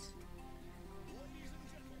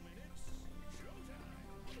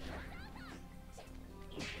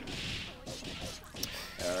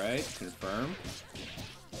 Alright, confirm.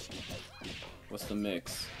 What's the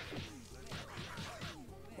mix?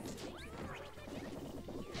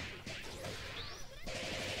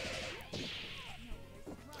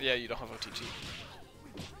 Yeah, you don't have OTG.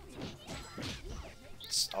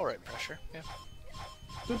 It's alright pressure, yeah.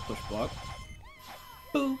 Good push block.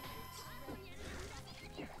 Boo!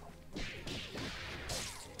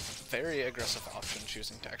 Very aggressive option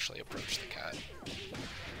choosing to actually approach the cat.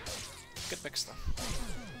 Good mix though.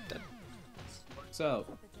 Dead. Works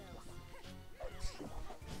out.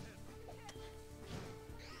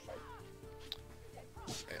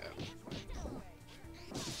 Yeah.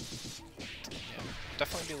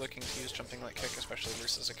 Definitely be looking to use jumping light kick, especially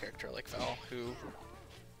versus a character like Val, who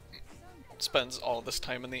spends all this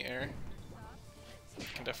time in the air.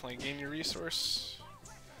 Can definitely gain your resource.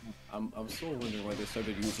 I'm still wondering why they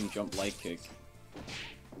started using jump light kick.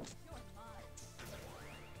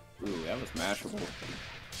 Ooh, that was mashable.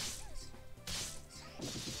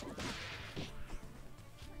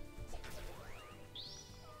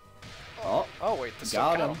 Oh wait, this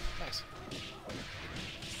got is him. Nice.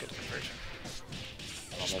 Good conversion.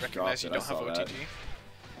 Just Almost recognize dropped you it, I don't have saw OTG. that.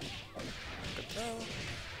 Good throw.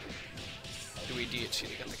 Do we DHC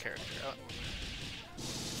to get the character out?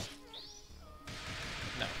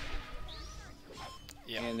 No.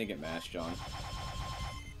 Yeah. And they get mashed on.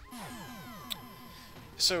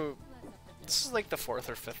 So, this is like the 4th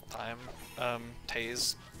or 5th time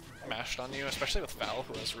Tay's mashed on you, especially with Val,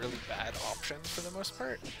 who has really bad options for the most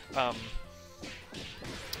part.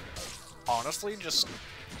 Honestly, just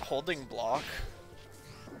holding block,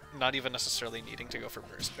 not even necessarily needing to go for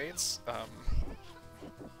burst baits,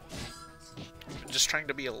 just trying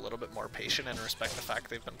to be a little bit more patient and respect the fact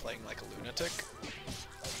they've been playing like a lunatic.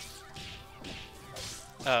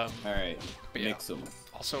 Alright, But mix yeah. them.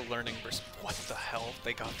 Also learning burst. What the hell?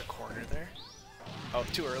 They got the corner there? Oh,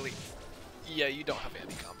 too early. Yeah, you don't have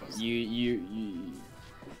any combos.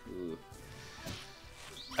 Ooh.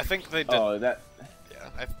 I think they did. Oh, that.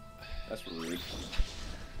 Yeah, That's rude.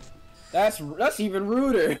 That's even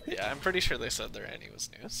ruder. yeah, I'm pretty sure they said their Annie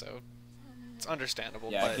was new, so it's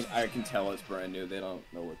understandable. Yeah, but I can tell it's brand new. They don't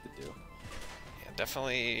know what to do. yeah,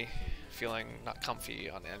 definitely feeling not comfy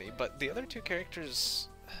on Annie. But the other two characters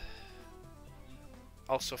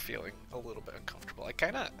also feeling a little bit uncomfortable. I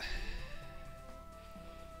kind of.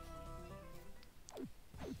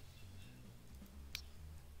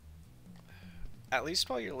 At least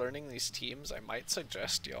while you're learning these teams, I might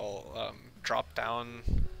suggest y'all drop down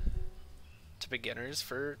to beginners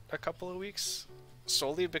for a couple of weeks,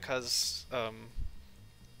 solely because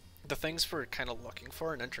the things we're kind of looking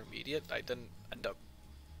for in intermediate, I didn't end up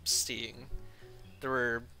seeing.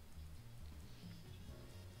 There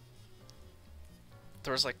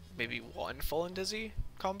was like maybe one full and dizzy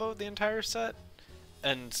combo the entire set,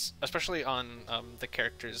 and especially on the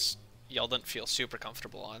characters y'all didn't feel super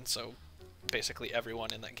comfortable on, so basically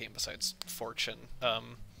everyone in that game besides Fortune.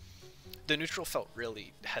 The neutral felt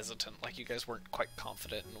really hesitant, like you guys weren't quite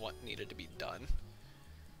confident in what needed to be done.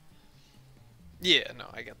 Yeah, no,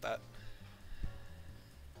 I get that.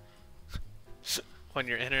 When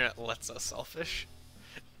your internet lets us selfish.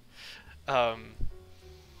 But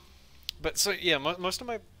so yeah, most of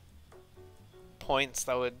my points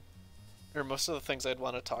or most of the things I'd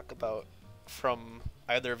want to talk about from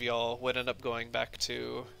either of y'all would end up going back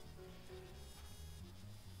to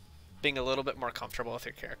being a little bit more comfortable with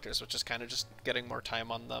your characters, which is kind of just getting more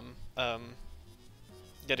time on them,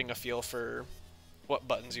 getting a feel for what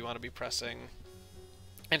buttons you want to be pressing.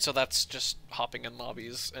 And so that's just hopping in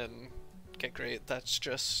lobbies and Get Gr8. That's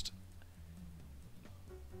just,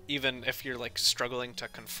 even if you're like struggling to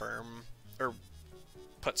confirm or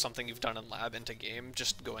put something you've done in lab into game,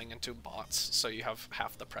 just going into bots so you have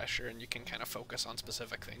half the pressure and you can kind of focus on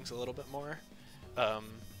specific things a little bit more.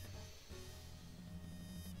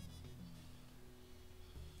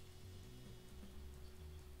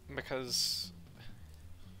 Because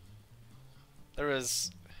there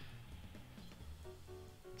was...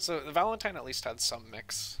 So Valentine at least had some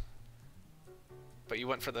mix, but you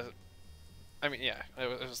went for the... I mean, yeah,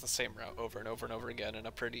 it was the same route over and over and over again, and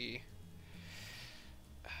a pretty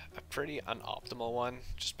unoptimal one,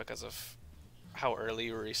 just because of how early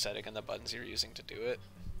you were resetting and the buttons you were using to do it.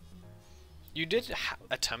 You did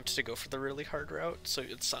attempt to go for the really hard route, so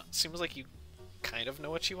it seems like you kind of know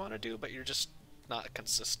what you want to do, but you're just not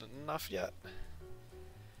consistent enough yet.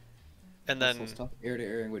 And then So stop air to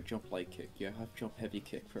airing with jump light kick. You have jump heavy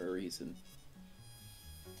kick for a reason.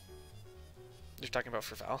 You're talking about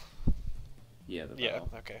for Val? Yeah, the Yeah, Val.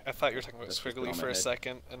 okay. I thought you were talking about That's what's Squiggly on for my a head.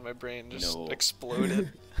 second, and my brain just No.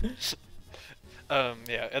 exploded.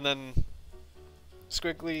 Yeah, and then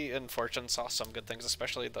Squiggly and Fortune saw some good things,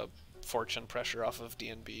 especially the Fortune pressure off of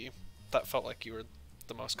D&B. That felt like you were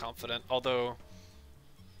the most confident, although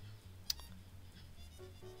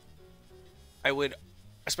I would,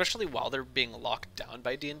 especially while they're being locked down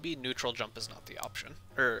by D&B, neutral jump is not the option,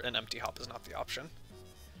 or an empty hop is not the option.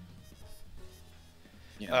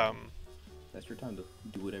 Yeah. That's your time to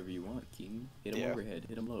do whatever you want, King. Hit him Yeah. overhead,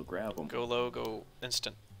 hit him low, grab him. Go low, go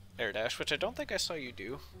instant air dash, which I don't think I saw you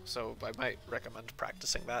do, so I might recommend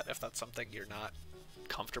practicing that if that's something you're not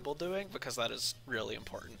comfortable doing, because that is really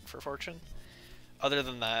important for Fortune. Other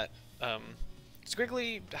than that,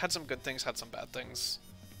 Squiggly had some good things, had some bad things.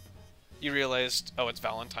 You realized, oh, it's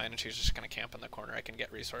Valentine and she's just gonna camp in the corner, I can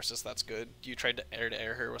get resources, that's good. You tried to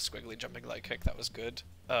air her with Squiggly jumping light kick, that was good.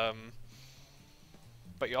 But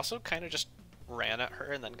you also kind of just ran at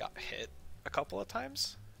her and then got hit a couple of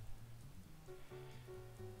times.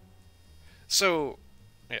 So,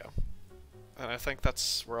 yeah. And I think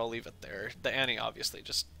that's where I'll leave it there. The Annie obviously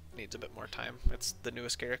just needs a bit more time. It's the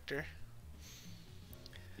newest character.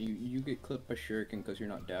 You get clipped by Shuriken because you're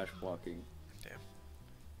not dash blocking. Yeah.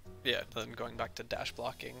 Yeah, then going back to dash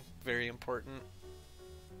blocking, very important.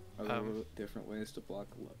 Other different ways to block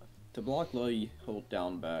low. To block low, you hold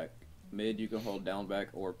down back. Mid, you can hold down back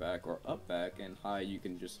or up back, and high, you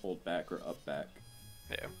can just hold back or up back.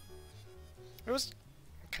 Yeah. It was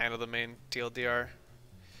kind of the main TLDR.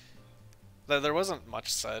 There wasn't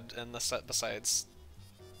much said in the set besides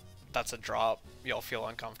that's a drop, y'all feel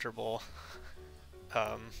uncomfortable.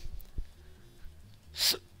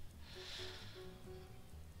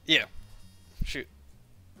 Yeah. Shoot.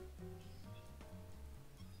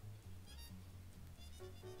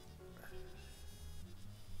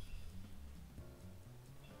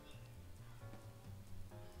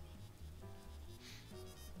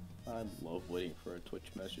 I love waiting for a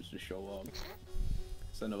Twitch message to show up.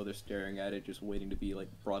 So I know they're staring at it, just waiting to be like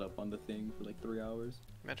brought up on the thing for like 3 hours.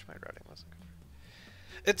 Mention my routing wasn't good.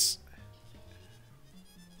 It's...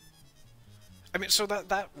 I mean, so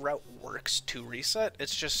that route works to reset,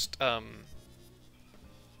 it's just,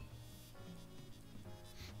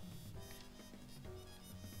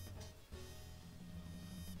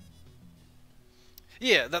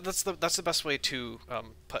 yeah, that's the best way to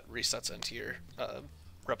put resets into your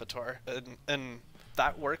repertoire, and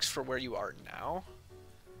that works for where you are now.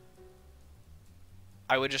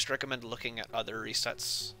 I would just recommend looking at other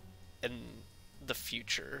resets in the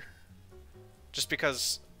future, just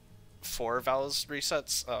because for Val's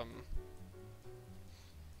resets,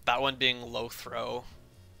 that one being low throw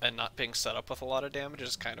and not being set up with a lot of damage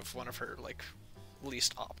is kind of one of her like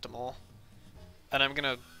least optimal. And I'm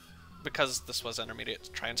gonna, because this was intermediate,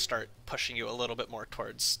 try and start pushing you a little bit more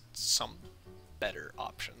towards some better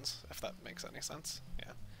options, if that makes any sense.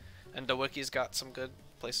 Yeah. And Wiki's got some good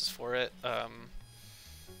places for it.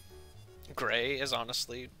 Gray is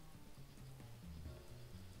honestly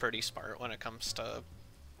pretty smart when it comes to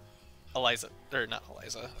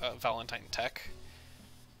Valentine Tech.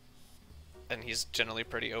 And he's generally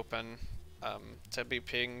pretty open to be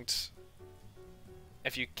pinged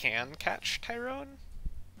if you can catch Tyrone.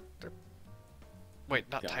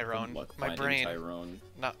 Wait, not Tyrone. My brain. Tyrone.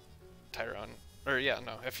 Not Tyrone. Or yeah,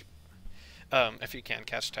 no. If you can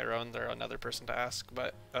catch Tyrone, they're another person to ask.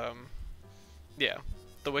 But yeah,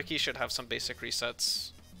 the wiki should have some basic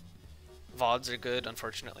resets. VODs are good.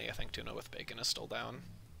 Unfortunately, I think Tuna with Bacon is still down,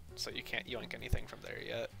 so you can't yoink anything from there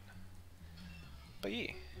yet. But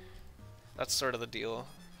yeah, that's sort of the deal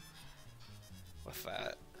with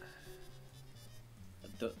that.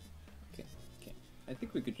 Okay. I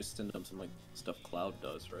think we could just send them some like stuff Cloud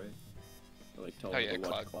does, right? Or, like tell them to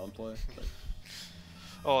watch Cloud play. Like...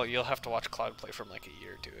 Oh, you'll have to watch Cloud play from like a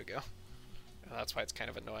year or two ago. And that's why it's kind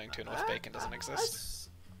of annoying Tuna with Bacon doesn't exist.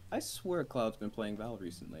 I swear Cloud's been playing Val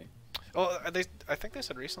recently. Well, I think they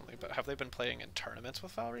said recently, but have they been playing in tournaments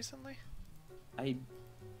with Val recently?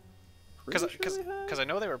 Because I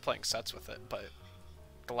know they were playing sets with it, but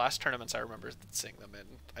the last tournaments I remember seeing them in,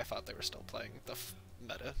 I thought they were still playing the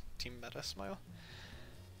team meta smile.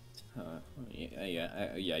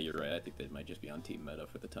 Yeah, you're right. I think they might just be on team meta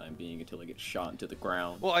for the time being until they get shot into the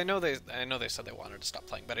ground. Well, I know they said they wanted to stop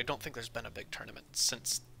playing, but I don't think there's been a big tournament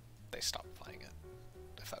since they stopped playing it.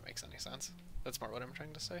 If that makes any sense, that's more what I'm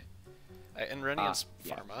trying to say. And Renian's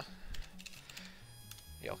Pharma.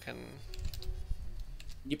 Y'all can.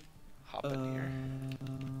 Yep. Hop in here.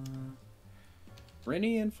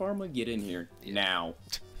 Rennie and Pharma, get in here now.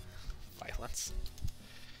 Violence.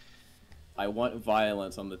 I want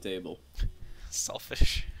violence on the table.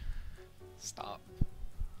 Selfish. Stop.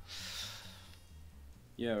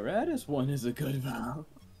 Yeah, Radis 1 is a good Val.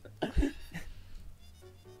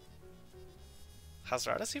 Has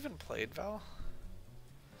Radis even played Val?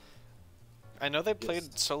 I know they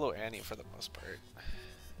played solo Annie for the most part.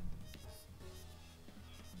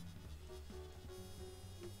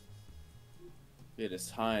 It is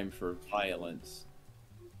time for violence.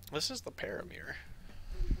 This is the Paramir.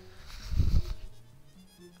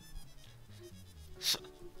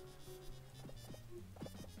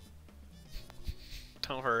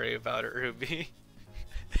 Don't worry about it, Ruby.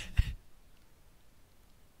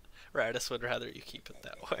 Radis would rather you keep it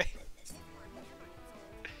that way.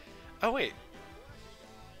 Oh wait.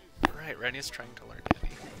 Right, Rennie's trying to learn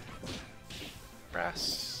Annie.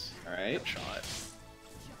 Brass. Alright. Good shot.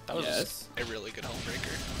 That was a really good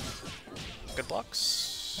homebreaker. Good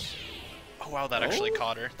blocks. Oh wow, that actually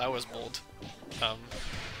caught her. That was bold.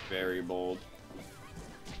 Very bold.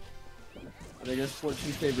 But I guess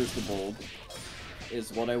fortune favors the bold,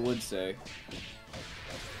 is what I would say.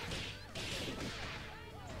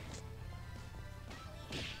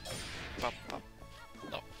 Pop, pop.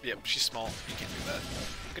 Oh, yep, she's small. You can't do that.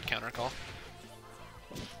 Good counter call.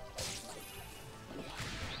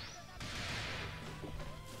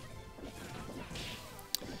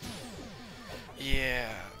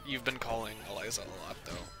 Yeah, you've been calling Eliza a lot,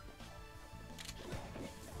 though.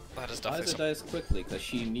 That is definitely Eliza dies quickly, because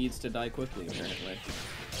she needs to die quickly, apparently.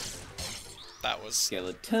 That was...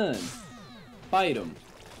 Skeleton! Fight him!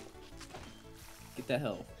 Get the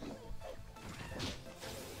hell.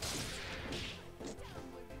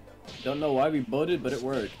 Don't know why we boated, but it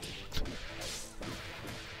worked.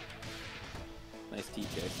 Nice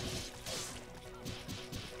TK.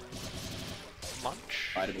 Munch?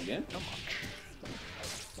 Fight him again? No munch.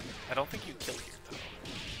 I don't think you kill here, though.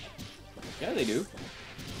 Yeah, they do.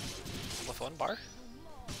 With one bar?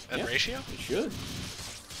 And ratio? It should.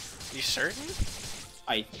 You certain?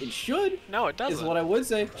 It should. No, it doesn't. Is what I would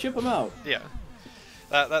say. Chip them out. Yeah.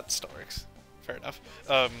 That still works. Fair enough.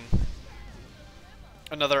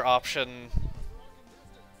 Another option.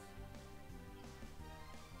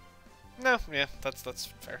 No, yeah, that's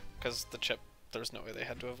fair. Because the chip, there's no way they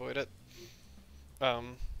had to avoid it.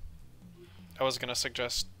 I was gonna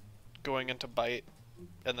suggest going into bite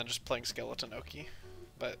and then just playing Skeleton Oki,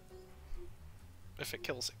 but if it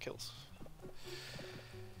kills, it kills.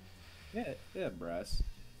 Yeah, brass.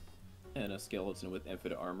 And a skeleton with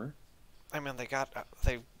infinite armor. I mean, they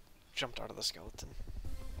jumped out of the skeleton.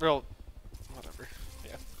 Well, whatever.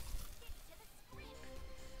 Yeah.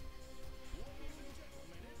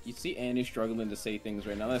 You see Annie struggling to say things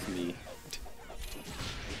right now. That's me.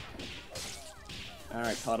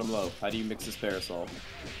 Alright, caught him low. How do you mix this parasol?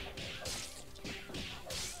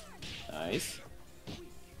 Nice.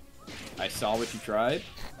 I saw what you tried.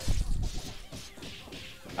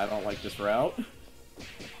 I don't like this route.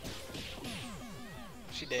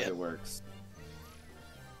 She But did. it works.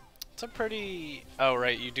 It's a pretty... Oh,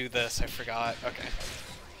 right, you do this. I forgot. Okay.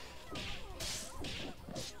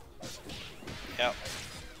 Yep.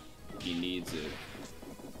 He needs it.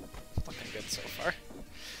 Looking good so far.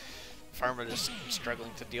 Pharma just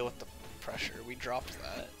struggling to deal with the pressure. We dropped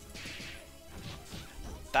that.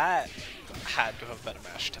 That had to have been a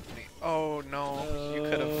mash Tiffany. Oh no, you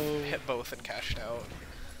could have hit both and cashed out.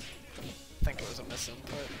 I think it was a miss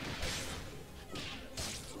input.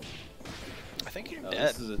 I think you're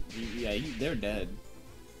dead. This is yeah, they're dead.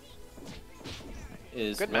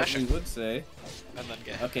 Is Good what mashing. we would say. And then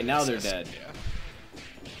get hit Okay, with now they're assist. dead. Yeah.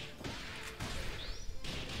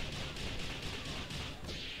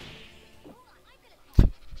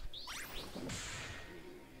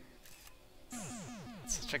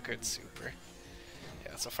 Such a good super.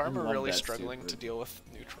 Yeah, so Pharma love really that struggling super. to deal with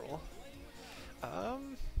neutral. Oh.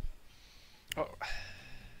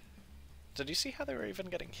 Did you see how they were even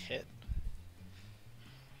getting hit?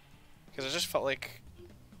 Because it just felt like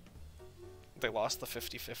they lost the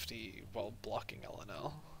 50-50 while blocking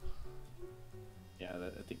LNL. Yeah,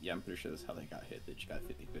 I'm pretty sure that's how they got hit. They just got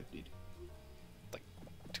 50-50'd. Like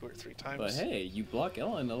 2 or 3 times. But hey, you block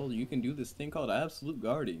LNL, you can do this thing called absolute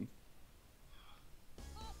guarding.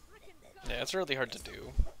 Yeah, it's really hard to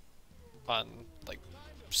do on like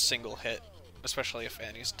single hit, especially if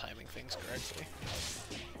Annie's timing things correctly.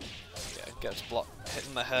 Yeah, gets hit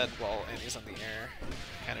in the head while Annie's in the air.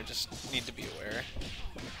 Kind of just need to be aware.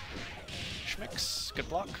 Schmicks, good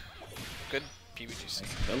block, good PBGC.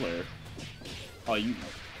 Killer. Oh, you.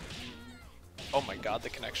 Oh my god, the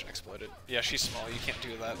connection exploded. Yeah, she's small. You can't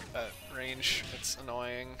do that at range. It's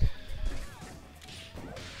annoying.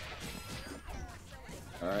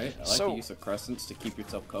 Alright, I like So- the use of crescents to keep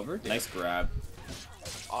yourself covered. Nice grab.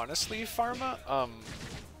 Honestly, Pharma,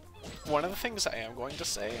 one of the things I am going to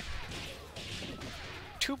say,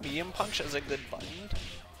 2 medium punch is a good button,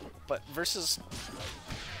 but versus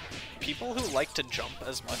people who like to jump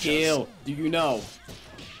as much Kill. Do you know?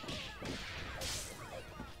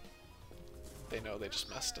 they know they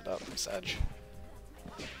just messed it up, Sedge.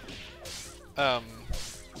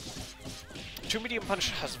 2 medium punch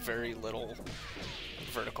has very little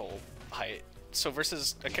vertical height. So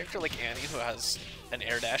versus a character like Annie who has an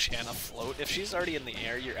air dash and a float, if she's already in the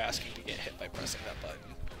air, you're asking to get hit by pressing that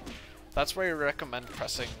button. That's where I recommend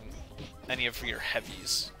pressing any of your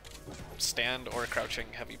heavies. Stand or crouching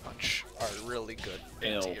heavy punch are really good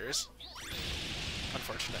Ew. tiers.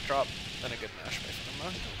 Unfortunate drop and a good mash by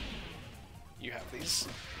Pharma. You have these.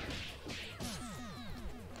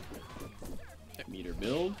 Meter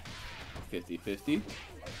build. 50-50.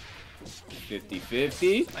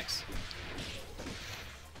 50-50. Nice.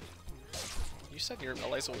 You said your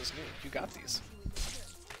Eliza was new. You got these.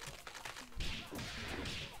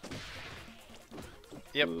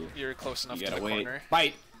 Yep, Ooh. you're close enough You to gotta the wait. corner.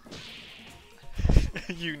 Fight!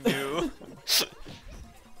 You knew.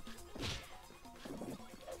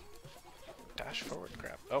 Dash forward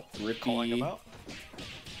grab. Oh, Rippy. calling him out.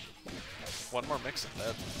 One more mix in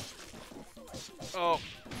that. Oh.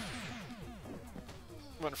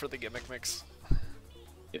 Went for the gimmick mix.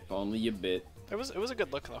 If only you bit. It was a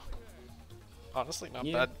good look though. Honestly, not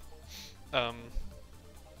Yeah. bad.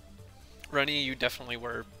 Rennie, you definitely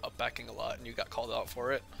were up backing a lot and you got called out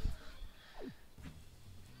for it.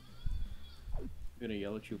 I'm gonna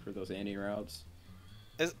yell at you for those Annie routes.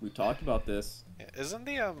 Is- We talked about this. Isn't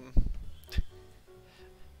the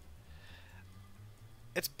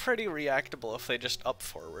it's pretty reactable if they just up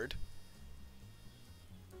forward.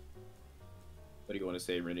 What do you want to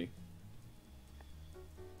say, Rennie?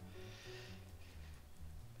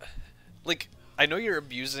 Like, I know you're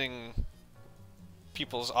abusing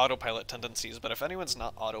people's autopilot tendencies, but if anyone's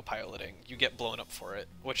not autopiloting, you get blown up for it,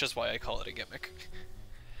 which is why I call it a gimmick.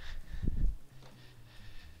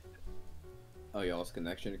 Oh, y'all's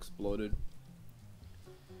connection exploded.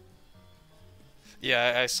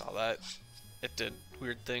 Yeah, I saw that. It did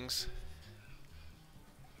weird things.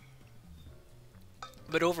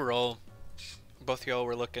 But overall, both y'all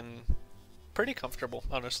were looking pretty comfortable,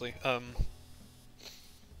 honestly.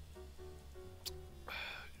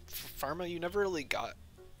 Pharma, you never really got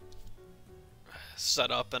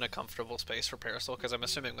set up in a comfortable space for Parasol, because I'm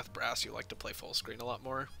assuming with Brass you like to play full screen a lot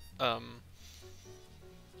more. And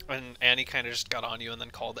Annie kind of just got on you and then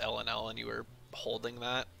called LNL and you were holding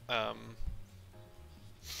that.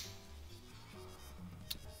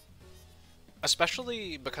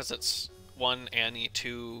 Especially because it's 1 Annie,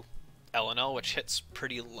 2 LNL, which hits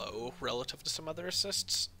pretty low relative to some other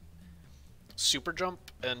assists. Super jump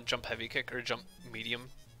and jump heavy kick or jump medium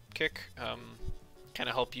kick kind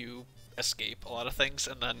of help you escape a lot of things,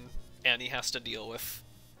 and then Annie has to deal with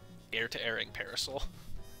air-to-airing Parasol.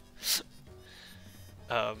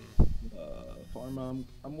 Pharma,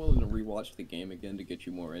 I'm willing to rewatch the game again to get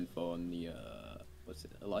you more info on the, what's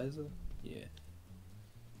it, Eliza? Yeah.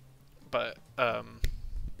 But,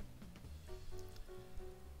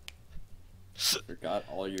 forgot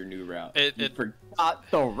all your new routes. You forgot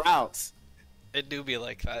the routes. It do be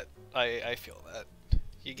like that. I feel that.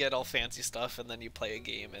 You get all fancy stuff, and then you play a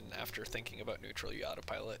game, and after thinking about neutral, you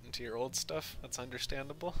autopilot into your old stuff. That's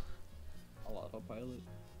understandable. I'll autopilot.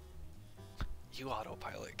 You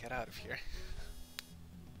autopilot. Get out of here.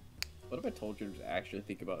 What if I told you to actually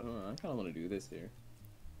think about, I kind of want to do this here.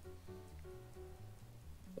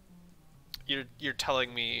 You're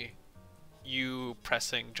telling me you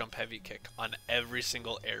pressing jump heavy kick on every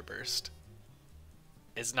single air burst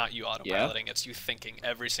is not you autopiloting, it's you thinking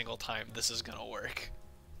every single time this is gonna work.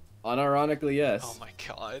 Unironically, yes. Oh my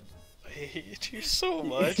god. I hate you so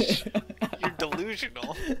much. You're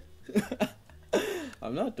delusional.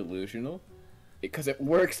 I'm not delusional. Because it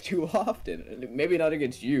works too often. Maybe not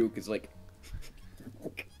against you, because, like,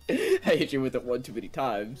 I hit you with it one too many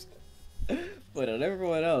times. But on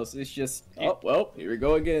everyone else, it's just, oh, well, here we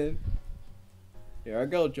go again. Here I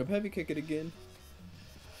go, jump heavy kick it again.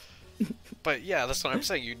 But yeah, that's what I'm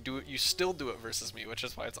saying. You still do it versus me, which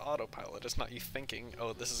is why it's autopilot. It's not you thinking,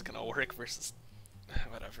 oh, this is gonna work versus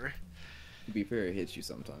whatever. To be fair, it hits you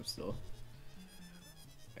sometimes still.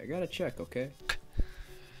 I gotta check, okay?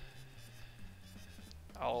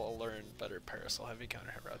 I'll learn better Parasol heavy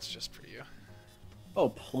counter hit routes just for you. Oh,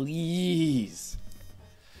 please!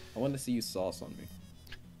 I want to see you sauce on me.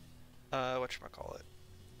 Whatchamacallit?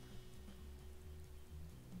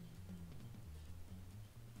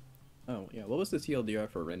 Oh, yeah, what was the TLDR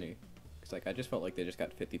for Rennie? Because, like, I just felt like they just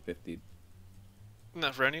got 50-50.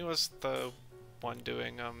 No, Rennie was the one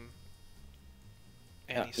doing,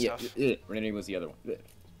 Annie stuff. Yeah, Rennie was the other one.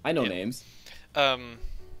 I know names.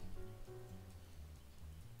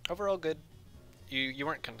 Overall good. You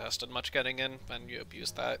weren't contested much getting in, and you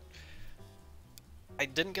abused that. I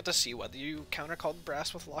didn't get to see whether you counter-called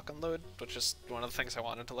Brass with lock and load, which is one of the things I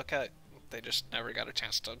wanted to look at. They just never got a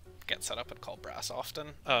chance to get set up and call Brass often.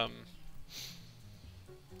 I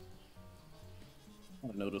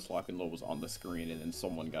noticed lock and load was on the screen and then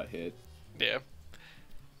someone got hit. Yeah.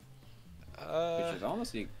 Which is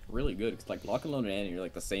honestly really good, because like lock and load and Annie are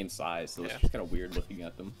like the same size, so it's just kind of weird looking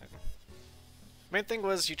at them. Main thing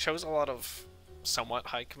was you chose a lot of somewhat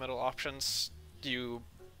high committal options. You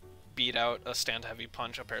beat out a stand heavy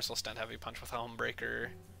punch, a Parasol stand heavy punch with Helm Breaker.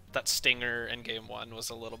 That Stinger in game 1 was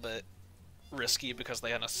a little bit risky because they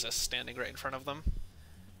had an assist standing right in front of them.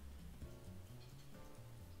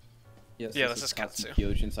 Yes, yeah, this is Katsu.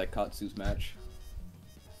 Kyojin Saikatsu's match.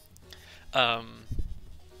 But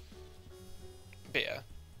yeah.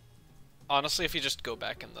 Honestly, if you just go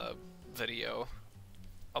back in the video,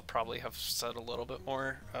 I'll probably have said a little bit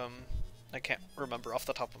more. I can't remember off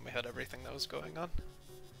the top of my head everything that was going on.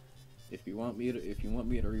 If you want me to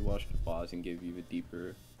rewatch the pause and give you a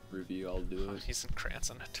deeper review, I'll do it. He's in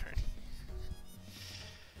Krantz on a turn.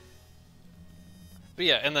 But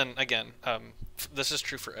yeah, and then again, this is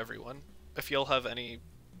true for everyone. If you'll have any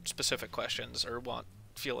specific questions or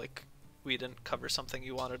feel like we didn't cover something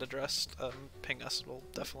you wanted addressed, ping us. We'll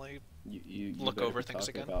definitely you look over things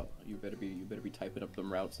again. You better be typing up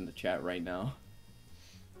them routes in the chat right now.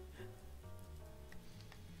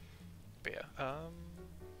 But yeah,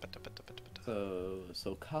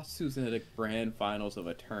 So Katsu's in the grand finals of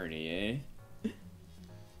Attorney, eh?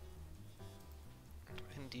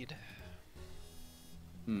 Indeed.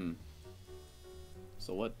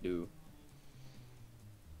 So what do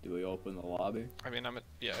we open the lobby? I mean,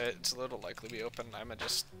 yeah, it's a little likely we open. I'ma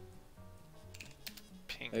just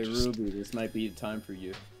ping. Hey Ruby, this might be the time for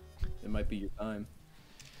you. It might be your time.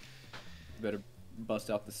 You better bust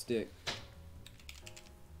out the stick.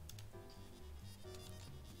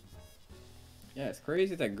 Yeah, it's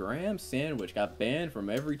crazy that Graham Sandwich got banned from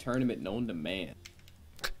every tournament known to man.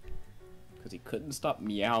 Because he couldn't stop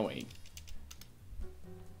meowing.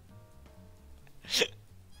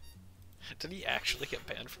 Did he actually get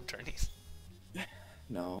banned from tourneys?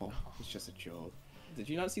 No, it's just a joke. Did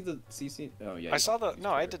you not see the CC? Oh yeah. I saw the.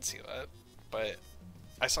 No, I did see that, but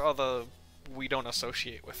I saw the we don't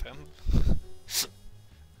associate with him.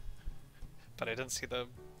 But I didn't see the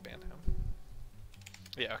ban him.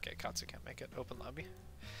 Yeah, okay, Katsu can't make it. Open lobby.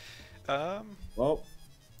 Well,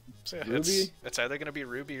 So yeah, Ruby? it's either gonna be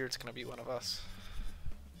Ruby or it's gonna be one of us.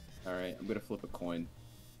 Alright, I'm gonna flip a coin.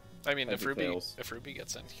 I mean, Heads or tails? if Ruby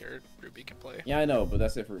gets in here, Ruby can play. Yeah, I know, but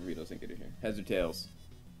that's if Ruby doesn't get in here. Heads or tails?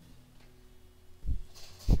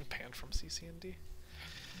 Banned from CCND.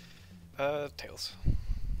 Tails.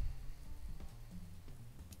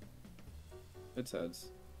 It's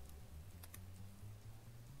heads.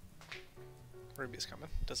 Ruby's coming.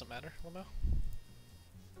 Doesn't matter, Lamo.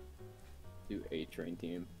 Do A-Train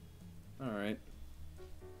team. Alright.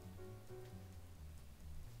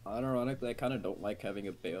 Ironically, I kind of don't like having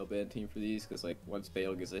a Bayo band team for these, because, like, once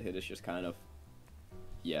Bayo gets a hit, it's just kind of...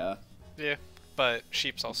 Yeah. Yeah, but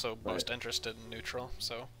Sheep's also most interested in neutral,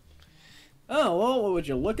 so... Oh, well, what would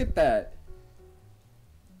you look at that?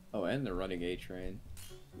 Oh, and they're running A-Train.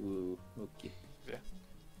 Ooh, okay. Yeah.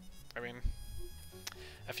 I mean,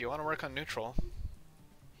 if you want to work on neutral...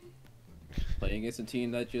 Playing against a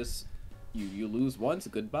team that just... You lose once,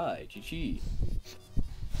 goodbye. GG.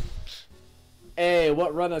 Hey,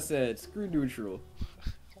 what Rana said? Screw neutral.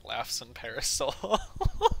 Laughs in Parasol.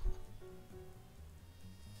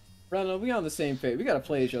 Rana, we on the same page. We gotta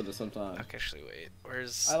play each other sometime. Okay, actually, wait.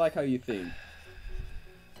 Where's... I like how you think.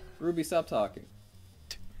 Ruby, stop talking.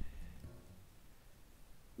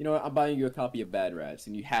 You know what? I'm buying you a copy of Bad Rats,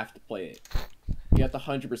 and you have to play it. You have to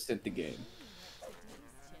 100% the game.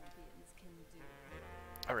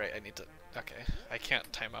 Alright, I need to... Okay, I can't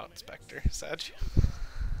time out Spectre. Sag.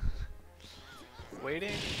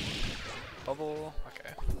 Waiting. Bubble.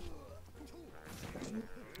 Okay.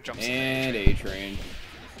 Jumps And A-Train.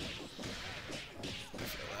 I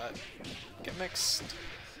feel that. Get mixed.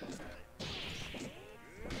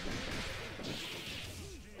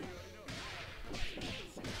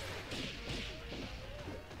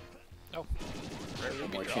 Oh. Rare One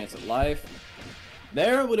Ruby more drop. chance at life.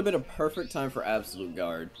 There would have been a perfect time for Absolute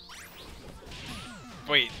Guard.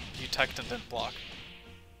 Wait, you teched and didn't block.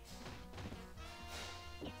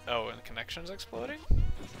 Oh, and the connection's exploding?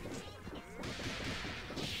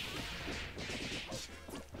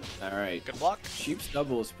 Alright. Good block. Sheep's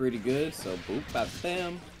double is pretty good, so boop, bap,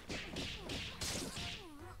 bam.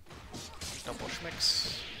 Double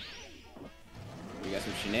schmicks. We got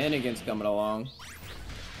some shenanigans coming along.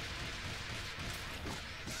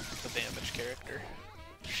 The damage character.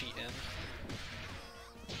 Sheet in.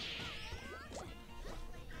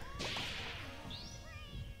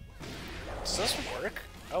 Does this work?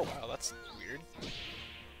 Oh wow, that's weird.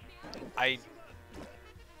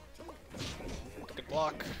 Good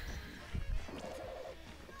block.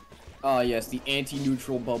 Oh yes, the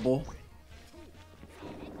anti-neutral bubble.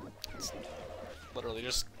 It's literally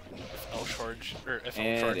just if L-Charge, or if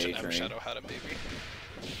And L-Charge and A-Train. M-Shadow had a baby.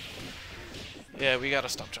 Yeah, we gotta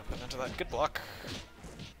stop jumping into that. Good block.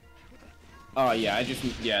 Oh yeah,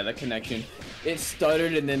 yeah, the connection. It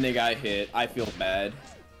stuttered and then they got hit. I feel bad.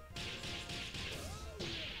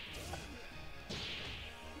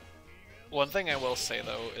 One thing I will say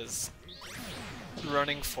though is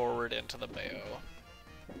running forward into the Bayo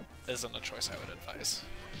isn't a choice I would advise.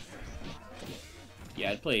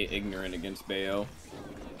 Yeah, I'd play ignorant against Bayo.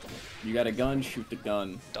 You got a gun, shoot the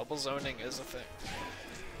gun. Double zoning is a thing.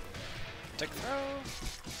 Tick throw.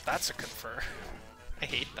 That's a confer. I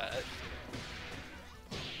hate that.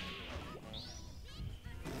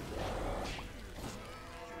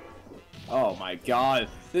 Oh my god,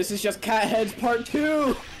 this is just Cat Heads Part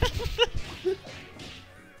 2!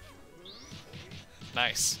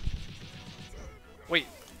 Nice. Wait.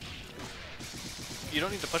 You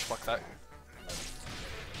don't need to push block that.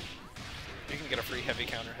 You can get a free heavy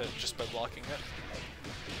counter hit just by blocking it.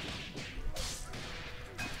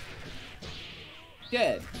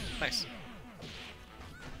 Dead. Nice.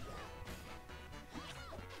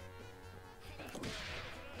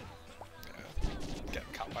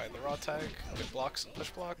 Get caught by the raw tag. Good blocks and push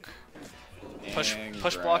block. Push And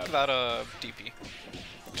block grab. that DP.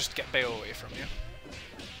 Just get Bayo away from you.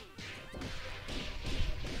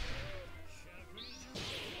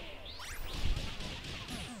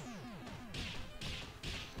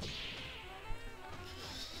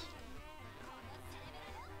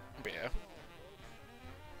 But yeah.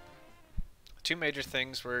 Two major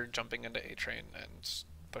things were jumping into A-Train and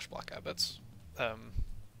push block habits.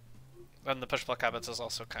 And the push block habits is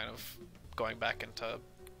also kind of going back into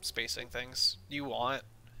spacing things. You want...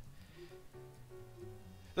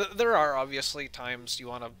 There are obviously times you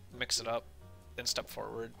want to mix it up and step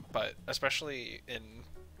forward, but especially in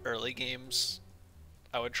early games,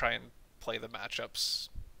 I would try and play the matchups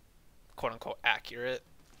quote-unquote accurate.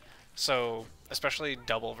 So, especially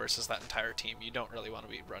double versus that entire team, you don't really want to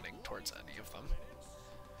be running towards any of them.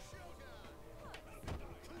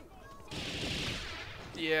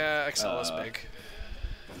 Yeah, XL is big.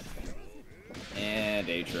 And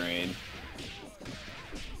A-Train.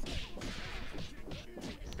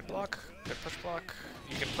 Good block. Good push block.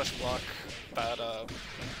 You can push block that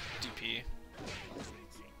DP.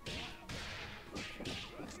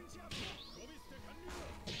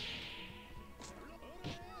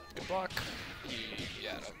 Good block. You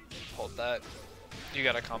gotta hold that. You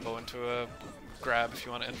gotta combo into a grab if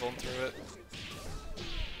you want to invuln through it.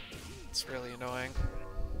 It's really annoying.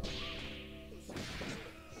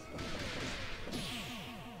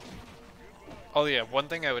 Oh yeah, one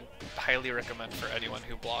thing I would highly recommend for anyone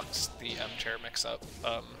who blocks the M chair mix-up,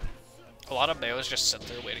 a lot of Bayos just sit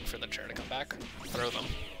there waiting for the chair to come back. Throw them.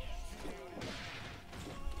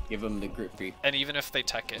 Give them the grip free. And even if they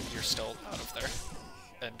tech it, you're still out of there.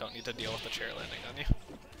 And don't need to deal with the chair landing on you.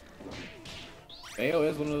 Bayo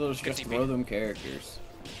is one of those Good just DP. throw them characters.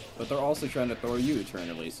 But they're also trying to throw you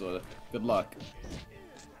eternally, so good luck.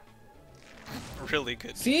 Really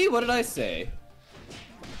good. See? What did I say?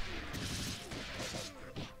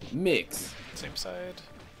 Mix. Same side.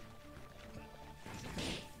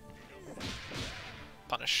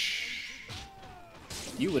 Punish.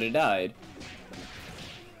 You would have died.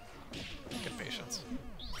 Good patience.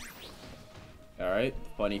 Alright,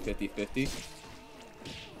 funny 50-50.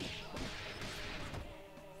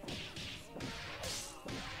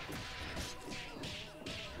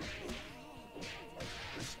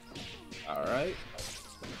 Alright.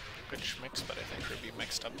 Good mix, but I think Ruby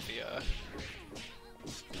mixed up the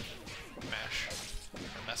mash.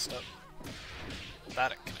 Or messed up.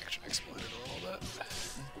 That connection exploded a little bit.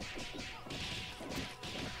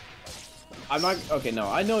 I'm not okay. No,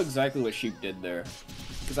 I know exactly what Sheep did there,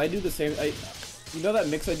 because I do the same. You know that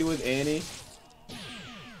mix I do with Annie.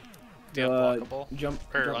 The unblockable? Jump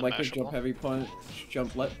Or like unmashable? jump heavy punch,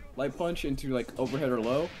 jump light punch into like overhead or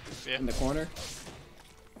low Yeah. in the corner.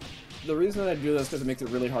 The reason that I do this is because it makes it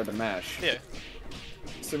really hard to mash. Yeah.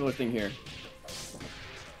 Similar thing here.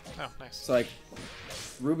 Oh, nice. So like,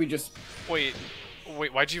 Ruby just Wait,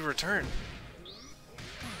 why'd you return?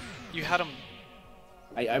 You had him.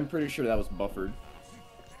 I'm pretty sure that was buffered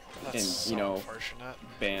That's and so you know unfortunate.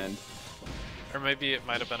 banned. Or maybe it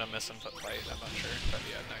might have been a misinput fight, I'm not sure. But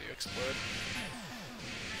yeah, now you explode.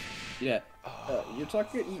 Yeah. You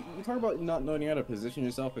talk about not knowing how to position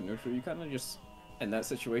yourself in neutral. You kind of just in that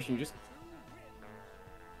situation, you just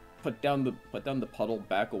put down the puddle,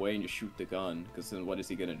 back away, and just shoot the gun. Because then, what is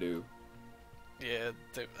he gonna do? Yeah,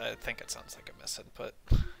 I think it sounds like a misinput.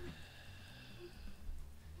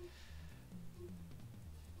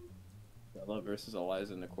 Bella versus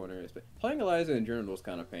Eliza in the corner is playing Eliza in general was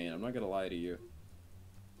kind of pain. I'm not gonna lie to you.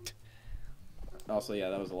 Also, yeah,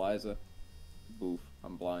 that was Eliza. Boof.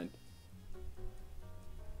 I'm blind.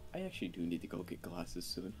 I actually do need to go get glasses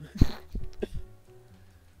soon.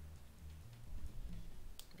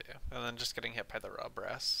 Yeah, and then just getting hit by the raw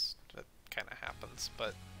brass. That kind of happens,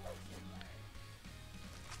 but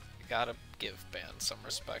you gotta give Ban some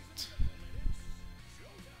respect.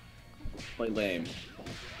 Play lame.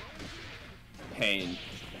 Pain.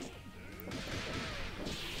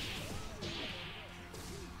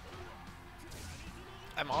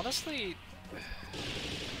 I'm honestly...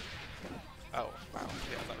 Oh, wow.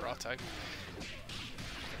 Yeah, that raw tag.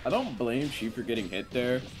 I don't blame Sheep for getting hit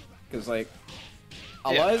there, because like,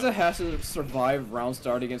 Yeah, Eliza no. has to survive round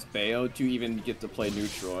start against Bayo to even get to play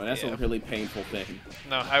neutral, and that's Yeah. a really painful thing.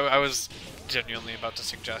 No, I was genuinely about to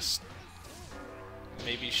suggest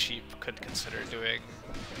maybe Sheep could consider doing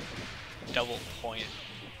double point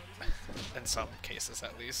in some cases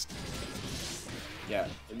at least. Yeah,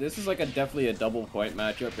 this is like definitely a double point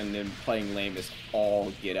matchup, and then playing lame is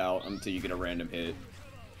all get out until you get a random hit.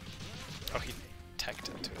 Oh, he teched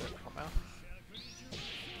into it. Oh no.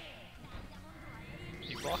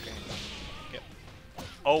 You blocking? Yep.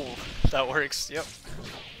 Oh, that works. Yep.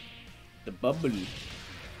 The bubble.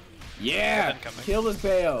 Yeah! Incoming. Kill this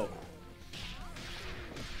Bayo!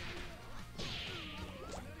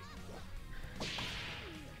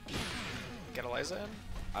 Get Eliza in?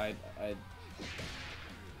 I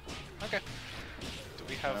Okay. Do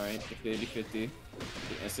we have... Alright, the 50-50.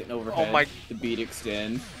 The instant overhead. Oh my- The beat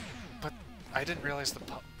extend. But I didn't realize the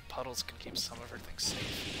puddles can keep some of her things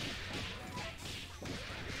safe.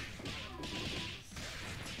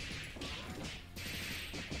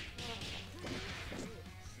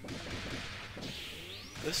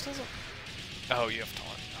 This doesn't... Oh, you have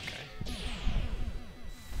taunt. Okay.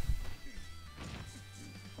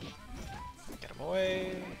 Get him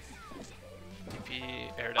away. DP,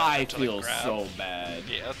 air dash I up to the feel grab. so bad.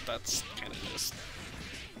 Yeah, that's kind of just...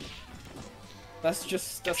 That's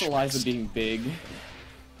Get Eliza schmitzed. being big.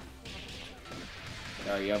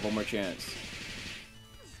 Alright, you have one more chance.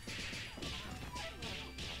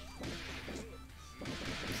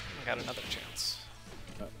 I got another chance.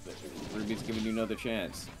 Ruby's giving you another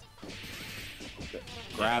chance.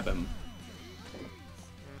 Grab him.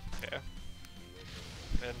 Yeah.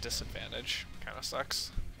 And disadvantage. Kind of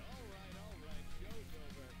sucks.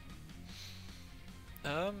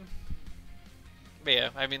 But yeah,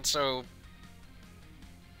 I mean, so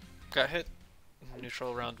got hit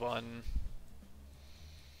neutral round 1.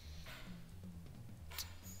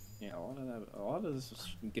 Yeah, a lot of this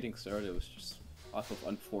was getting started was just off of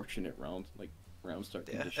unfortunate round start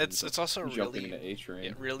Yeah, conditions. it's also jumping really into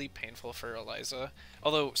A-Train. really painful for Eliza.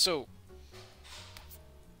 Although, so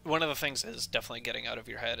one of the things is definitely getting out of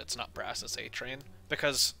your head. It's not brass, it's A-Train,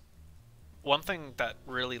 because one thing that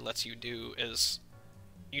really lets you do is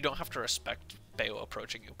you don't have to respect Bayo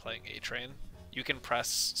approaching you playing A-Train. You can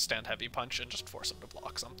press stand heavy punch and just force him to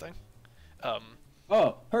block something.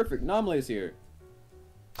 Oh, perfect. Nomley's here.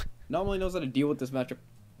 Nomley knows how to deal with this matchup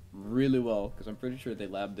really well, because I'm pretty sure they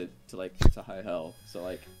labbed it to high hell. So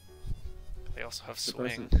like, they also have the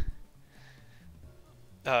swing.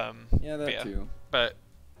 Yeah, that too. But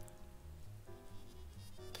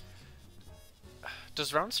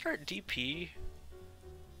does round start DP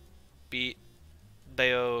beat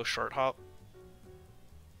Bayo short hop?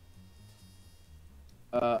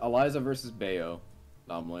 Eliza versus Bayo,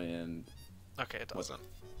 Nomley, and Okay, it doesn't.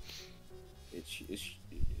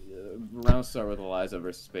 Round start with Eliza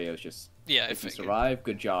versus Bayo is just, Yeah, if you survive,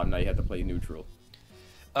 good job. Now you have to play neutral.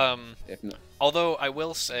 If not, Although I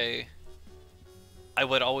will say, I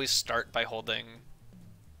would always start by holding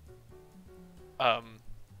a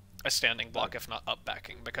standing block, if not up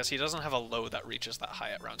backing, because he doesn't have a low that reaches that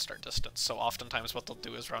high at round start distance. So oftentimes what they'll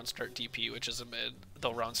do is round start DP, which is a mid.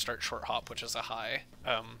 They'll round start short hop, which is a high.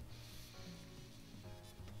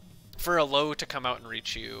 For a low to come out and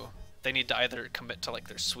reach you, they need to either commit to like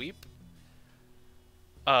their sweep,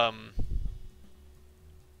 or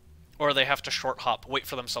they have to short hop, wait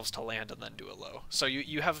for themselves to land, and then do a low. So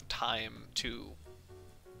you have time to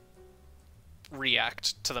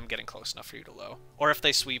react to them getting close enough for you to low. Or if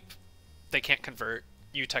they sweep, they can't convert,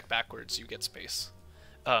 you tech backwards, you get space,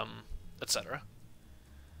 etc.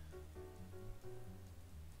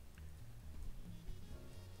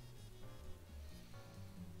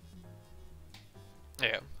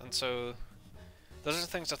 Yeah, and so those are the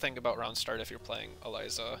things to think about round start if you're playing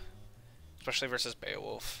Eliza, especially versus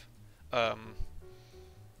Beowulf. 2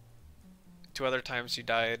 other times you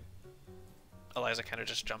died, Eliza kind of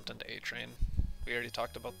just jumped into A-Train. We already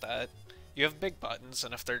talked about that. You have big buttons,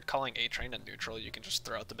 and if they're calling A-Train and neutral, you can just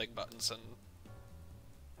throw out the big buttons and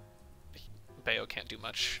Bayo can't do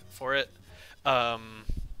much for it.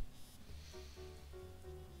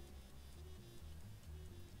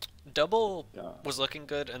 Double was looking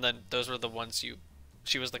good, and then those were the ones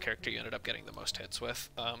she was the character you ended up getting the most hits with.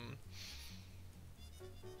 I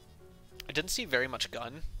didn't see very much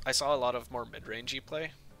gun. I saw a lot of more mid-rangey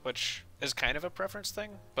play, which is kind of a preference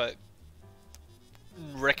thing, but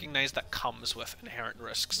recognize that comes with inherent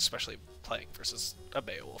risks, especially playing versus a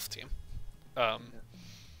Beowulf team. Yeah,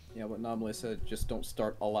 what Nomley said, just don't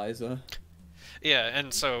start Eliza. Yeah,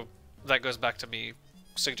 and so that goes back to me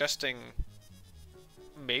suggesting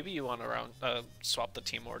maybe you want to swap the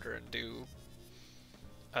team order and do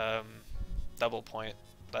double point.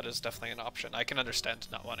 That is definitely an option. I can understand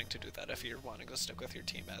not wanting to do that if you're wanting to stick with your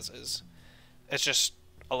team as is. It's just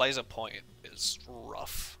Eliza point is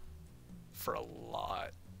rough for a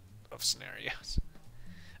lot of scenarios.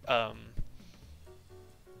 Yeah,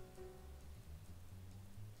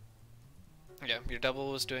 your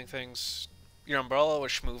double was doing things. Your umbrella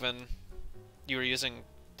was schmovin'. You were using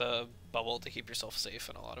the bubble to keep yourself safe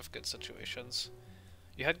in a lot of good situations.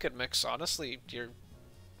 You had good mix. Honestly, you're...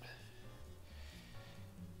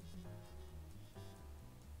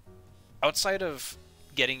 outside of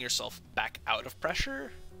getting yourself back out of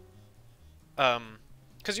pressure,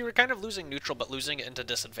 because you were kind of losing neutral, but losing it into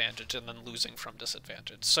disadvantage and then losing from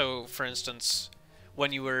disadvantage. So, for instance,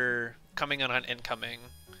 when you were coming on an incoming,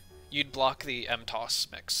 you'd block the M-toss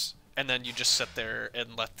mix, and then you just sit there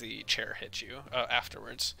and let the chair hit you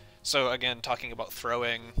afterwards. So again, talking about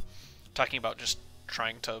throwing, talking about just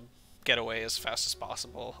trying to get away as fast as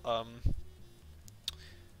possible.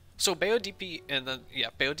 So Bayo DP, and then, yeah,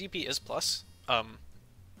 Bayo DP is plus,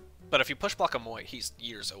 but if you push block a Moy, he's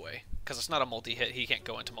years away, because it's not a multi-hit, he can't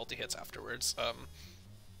go into multi-hits afterwards.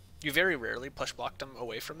 You very rarely push blocked him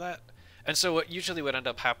away from that, and so what usually would end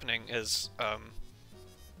up happening is,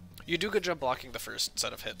 you do a good job blocking the first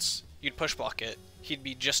set of hits, you'd push block it, he'd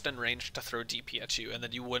be just in range to throw DP at you, and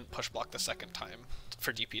then you wouldn't push block the second time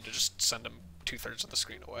for DP to just send him 2/3 of the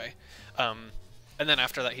screen away. And then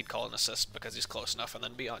after that he'd call an assist because he's close enough and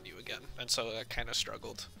then be on you again. And so I kind of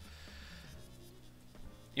struggled.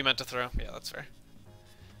 You meant to throw? Yeah, that's fair.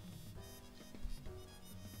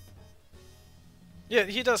 Yeah,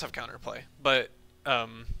 he does have counterplay, but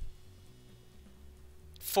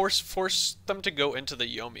force them to go into the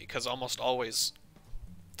Yomi, because almost always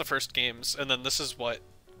the first games, and then this is what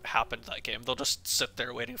happened that game, they'll just sit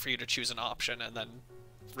there waiting for you to choose an option and then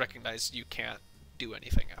recognize you can't do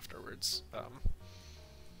anything afterwards.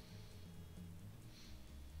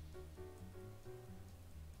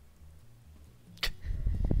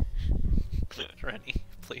 Rennie,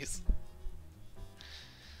 please.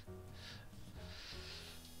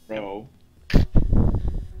 Bro.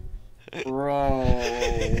 Bro.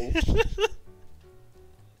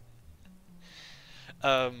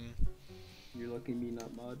 You're lucky me,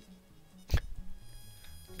 not mod.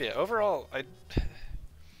 Yeah, overall,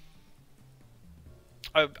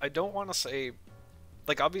 I don't want to say,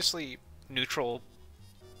 like, obviously neutral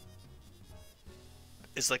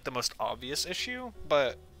is like the most obvious issue,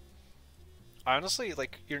 but honestly,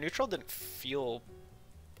 like, your neutral didn't feel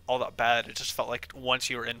all that bad. It just felt like once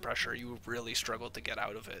you were in pressure, you really struggled to get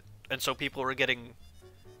out of it, and so people were getting,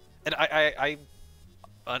 and I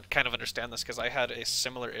kind of understand this because I had a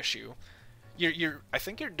similar issue. I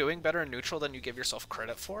think you're doing better in neutral than you give yourself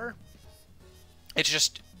credit for. It's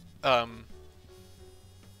just the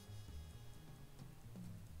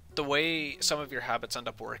way some of your habits end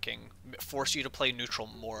up working force you to play neutral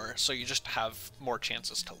more, so you just have more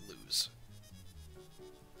chances to lose.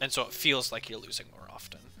 And so it feels like you're losing more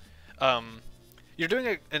often. You're doing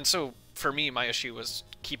it, and so for me, my issue was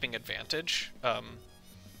keeping advantage. I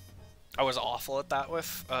was awful at that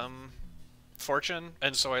with Fortune,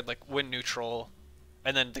 and so I'd like win neutral,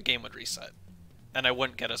 and then the game would reset, and I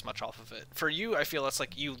wouldn't get as much off of it. For you, I feel it's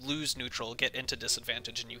like you lose neutral, get into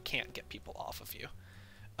disadvantage, and you can't get people off of you.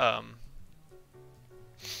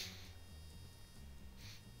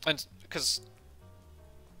 And because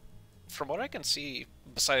from what I can see,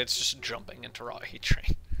 besides just jumping into raw hate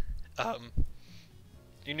train,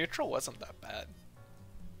 your neutral wasn't that bad,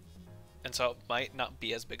 and so it might not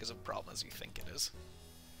be as big as a problem as you think it is.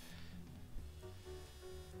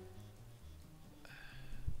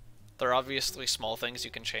 There are obviously small things you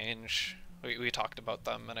can change. We talked about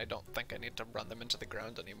them, and I don't think I need to run them into the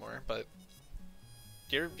ground anymore, but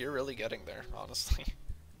you're really getting there, honestly.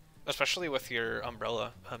 Especially with your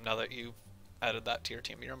umbrella. Now that you added that to your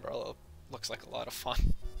team, your umbrella looks like a lot of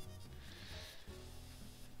fun.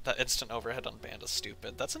 That instant overhead on Band is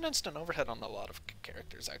stupid. That's an instant overhead on a lot of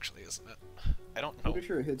characters, actually, isn't it? I don't know. I'm pretty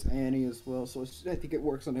sure it hits Annie as well, so I think it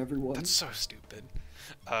works on everyone. That's so stupid.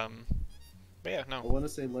 But yeah, no. I want to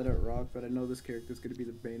say Let It Rock, but I know this character is going to be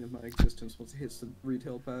the bane of my existence once it hits the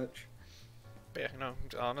retail patch. But yeah, no,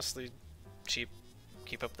 honestly, cheap.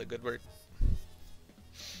 Keep up the good work.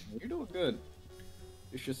 You're doing good.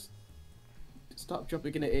 It's just stop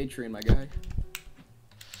jumping into A train, my guy.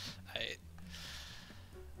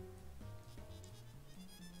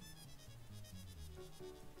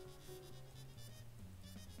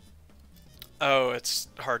 Oh, it's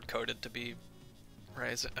hard coded to be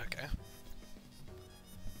Ryzen. Okay.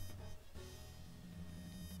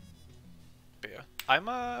 But yeah, I'm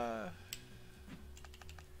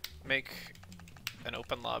make an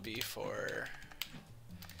open lobby for.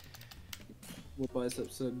 What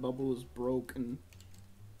Bicep said, Bubble is broken.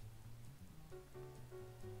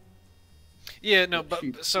 Yeah, no,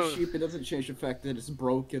 but so Sheep, it doesn't change the fact that it's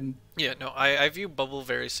broken. Yeah, no, I view Bubble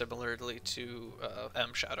very similarly to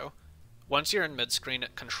M Shadow. Once you're in mid screen,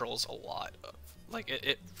 it controls a lot of, like,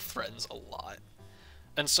 it threatens a lot,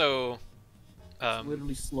 and so it's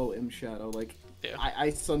literally slow M Shadow. Like, yeah.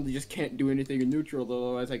 I suddenly just can't do anything in neutral,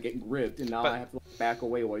 though, as I get gripped, and now I have to back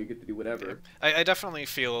away while you get to do whatever. Yeah. I definitely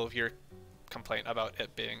feel your complaint about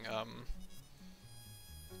it being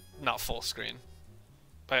not full screen.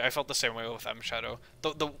 I felt the same way with M Shadow.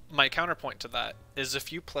 My counterpoint to that is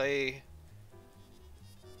if you're playing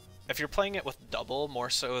it with double more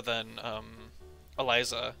so than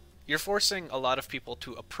Eliza, you're forcing a lot of people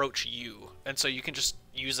to approach you, and so you can just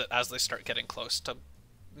use it as they start getting close to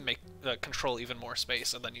make control even more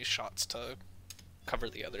space, and then use shots to cover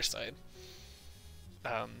the other side.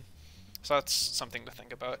 So that's something to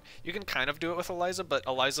think about. You can kind of do it with Eliza, but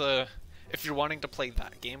Eliza, if you're wanting to play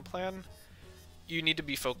that game plan, you need to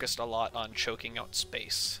be focused a lot on choking out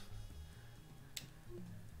space.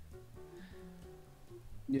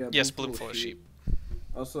 Yeah, yes, Bloom full of sheep.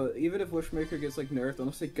 Also, even if Wishmaker gets like nerfed,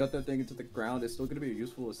 unless they gut that thing into the ground, it's still gonna be a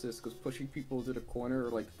useful assist because pushing people to the corner or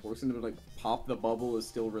like forcing them to like pop the bubble is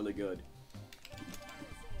still really good.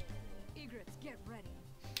 Egrets, get ready.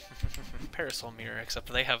 Parasol Mirror,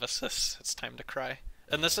 except they have assists. It's time to cry.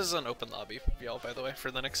 And this is an open lobby, y'all, by the way,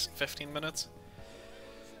 for the next 15 minutes.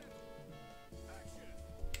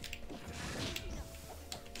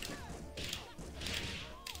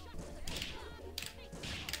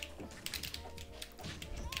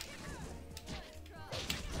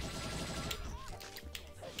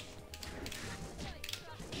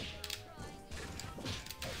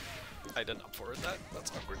 I did not forward that.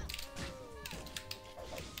 That's awkward.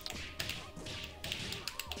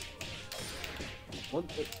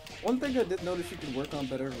 One thing I did notice you could work on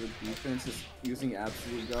better with defense is using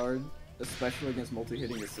Absolute Guard, especially against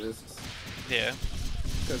multi-hitting assists. Yeah.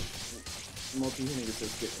 Because multi-hitting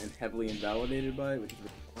assists get heavily invalidated by it, which is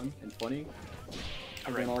really fun and funny.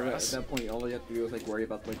 And then at that point, all you have to do is like worry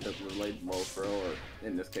about like the relayed low throw, or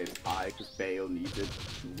in this case, high, because Bayo needs it.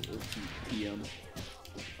 TM.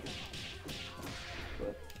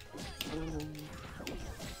 But,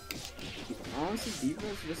 honestly,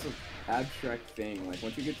 defense is just an abstract thing. Like,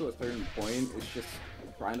 once you get to a certain point, it's just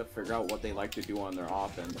trying to figure out what they like to do on their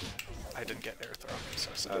offense. I didn't get air throw. I'm so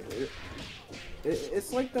sad.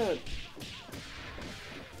 It's like that.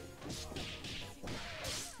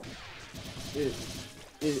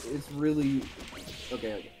 It's really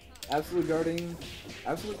okay. Absolute guarding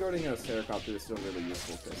a Seracopter is still really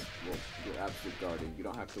useful because, well, you're absolute guarding. You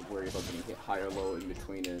don't have to worry about getting hit high or low in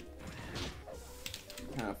between it.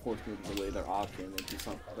 Kind of force them to delay their option and do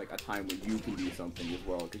something like a time when you can do something as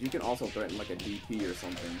well. Because you can also threaten like a DP or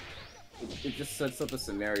something. It just sets up a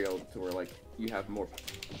scenario to where like you have more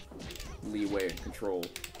leeway and control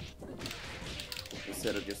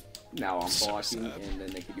instead of just now I'm blocking and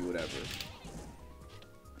then they can do whatever.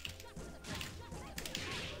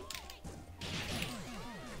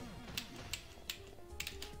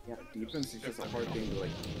 Yeah, defense is just a hard thing to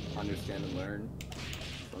like understand and learn.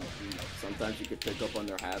 Sometimes you could pick up on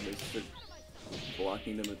their habits for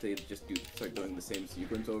blocking them if they just start doing the same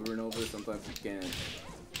sequence over and over. Sometimes you can't.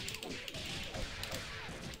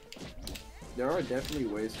 There are definitely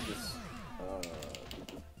ways to just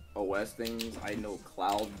OS things. I know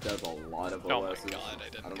Cloud does a lot of OSs. Oh my god,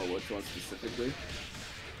 I don't know which one specifically.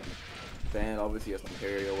 Fan obviously has some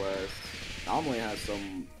parry OS. Normally has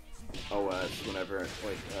some OS whenever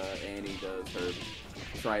like Annie does her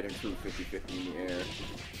tried and true 50-50 in the air.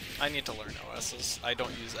 I need to learn OSs. I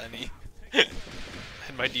don't use any.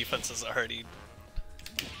 And my defense is already...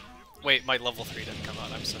 Wait, my level 3 didn't come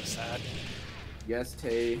out. I'm so sad. Yes,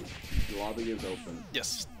 Tay. The lobby is open.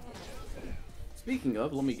 Yes. Speaking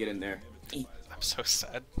of, let me get in there. I'm so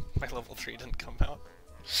sad. My level 3 didn't come out.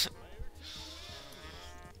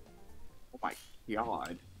 Oh my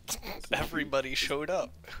god. Everybody showed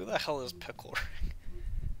up. Who the hell is Pickle Ring?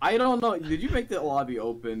 I don't know. Did you make the lobby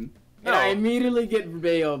open? No. And I immediately get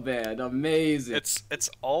Bayo banned. Amazing. It's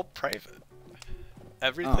all private.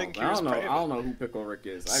 Everything here is private. I don't know who Pickle Rick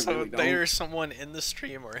is. I so really don't. there's someone in the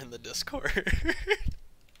stream or in the Discord.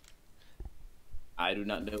 I do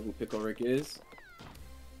not know who Pickle Rick is.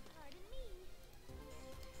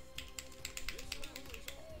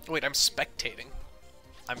 Wait, I'm spectating.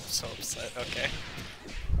 I'm so upset. Okay.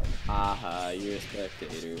 Aha, you're a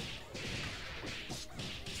spectator.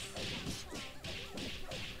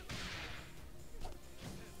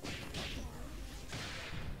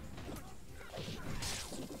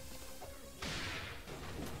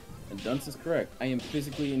 And Dunce is correct. I am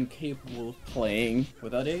physically incapable of playing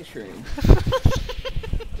without A-Train.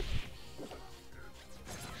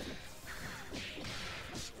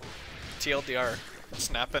 TLDR.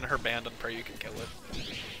 Snap in her band and pray you can kill it.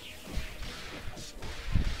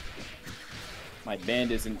 My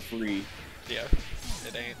band isn't free. Yeah,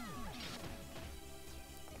 it ain't.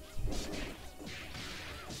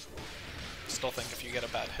 Still think if you get a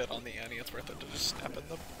bad hit on the Annie, it's worth it to just snap in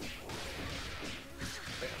the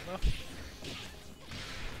band though.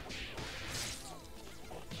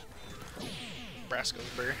 Brasco's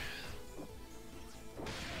burr.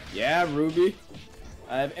 Yeah, Ruby.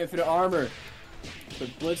 I have infinite armor.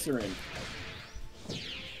 With Glycerin.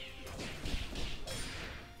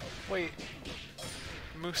 Wait.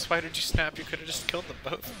 Moose, why did you snap? You could have just killed them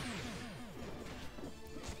both.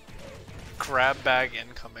 Grab bag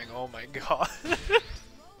incoming, oh my god. You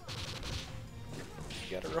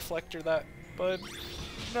gotta reflector that, bud.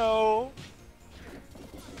 No!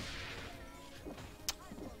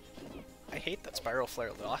 I hate that Spiral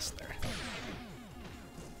Flare lost there.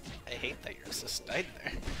 I hate that your assist died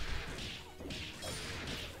there.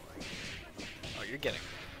 Oh, you're getting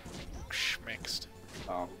schmixed.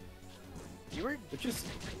 Oh. You were Which is...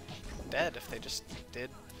 dead if they just did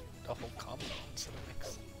a whole combo instead of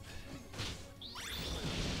mix.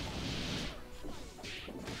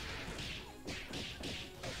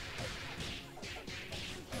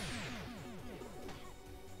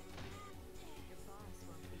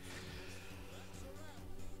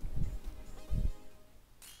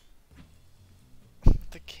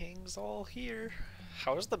 The king's all here.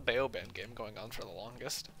 How is the Baoband game going on for the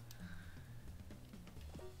longest?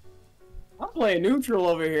 I'm playing neutral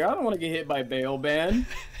over here. I don't want to get hit by Baoband.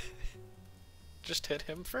 Just hit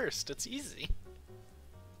him first. It's easy.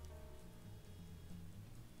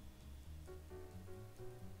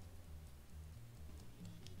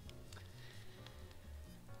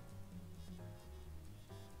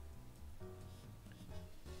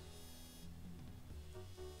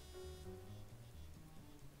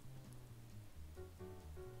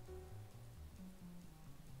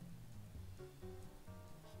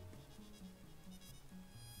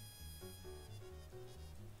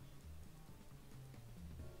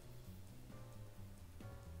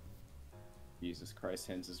 Jesus Christ,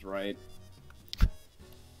 Hens is right.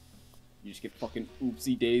 You just get fucking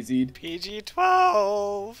oopsie daisied.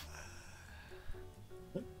 PG-12.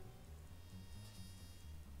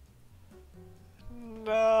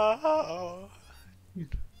 No.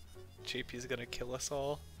 JP's gonna kill us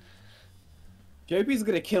all. JP's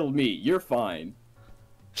gonna kill me. You're fine.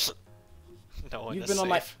 No one You've is been safe. on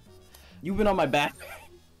my. You've been on my back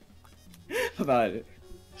about it.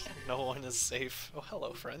 No one is safe. Oh,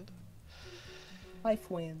 hello, friend. Life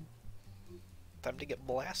win. Time to get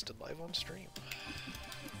blasted live on stream.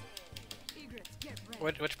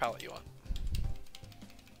 Which palette you want?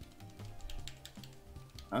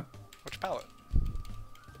 Huh? Which palette?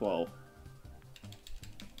 12.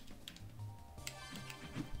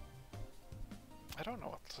 I don't know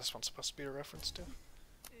what this one's supposed to be a reference to.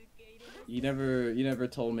 You never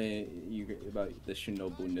told me about the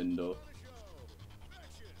Shinobu Nindo.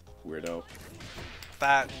 Weirdo.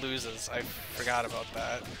 That loses. I forgot about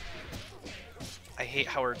that. I hate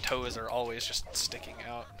how her toes are always just sticking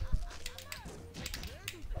out.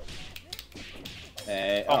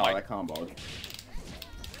 Hey, Oh oh, my- that combo.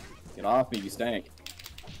 Get off me, you stank.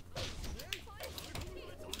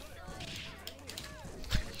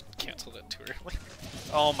 Canceled it too early.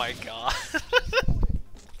 Oh my god.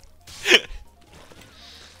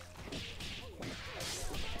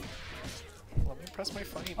 Let me press my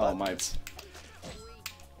funny Oh buttons. my.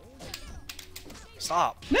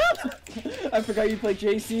 Stop. No! I forgot you play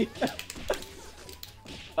JC.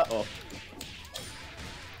 Uh-oh.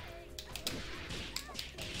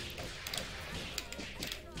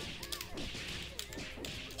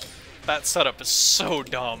 That setup is so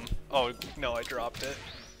dumb. Oh no, I dropped it.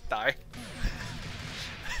 Die.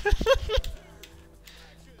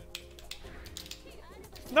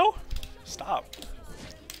 No! Stop.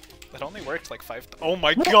 That only worked like 5 oh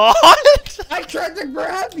my god! I tried to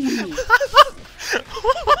grab you!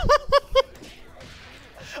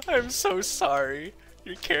 I'm so sorry.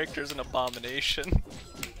 Your character's an abomination.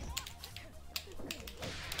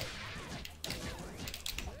 Get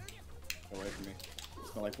away from me. You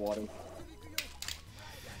smell like water.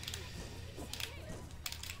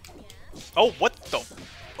 Oh, what the?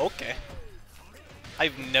 Okay.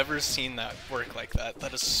 I've never seen that work like that.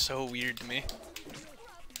 That is so weird to me.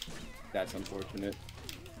 That's unfortunate.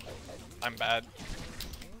 I'm bad.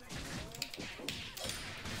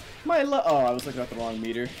 Oh, I was looking at the wrong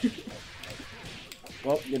meter.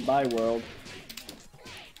 Well, goodbye, world.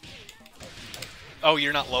 Oh,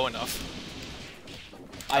 you're not low enough.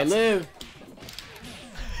 I live!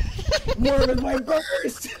 More than my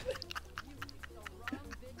burst!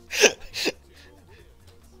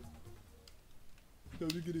 How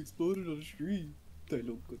did it get exploded on the stream?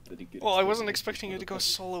 Well, I wasn't expecting you to go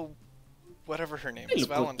solo. Whatever her name is,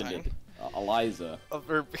 Valentine. Eliza.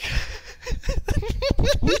 Or-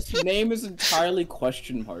 Whose name is entirely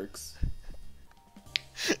question marks?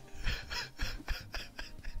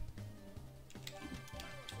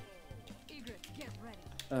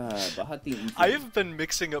 Bahati. I have been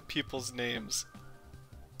mixing up people's names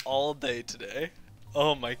all day today.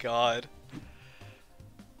 Oh my god.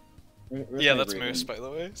 Where's Yeah, my that's Raven? Moose, by the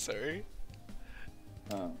way. Sorry.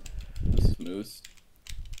 Oh, this is Moose.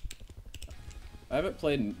 I haven't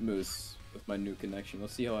played Moose with my new connection.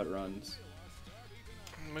 Let's see how it runs.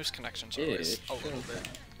 Moose connections are always Itch. a little bit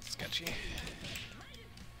sketchy.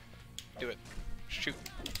 Do it. Shoot.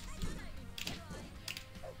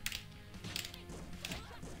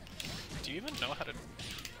 Do you even know how to...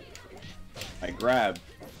 I grab.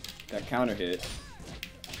 That counter hit.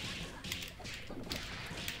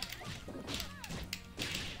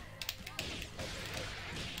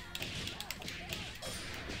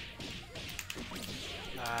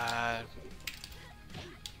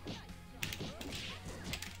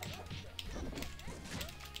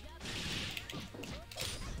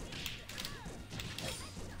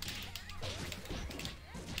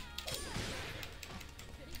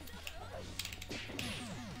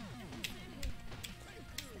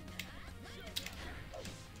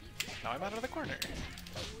 now I'm out of the corner.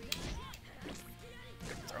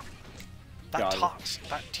 Good throw. That Got it. toss,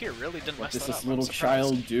 that tier really didn't What mess does that up. this I'm little surprised.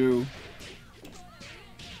 child do?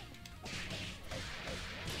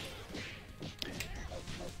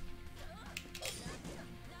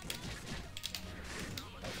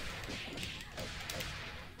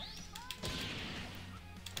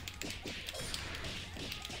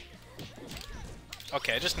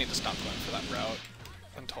 Okay, I just need to stop going for that route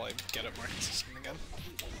until I get it more consistent again.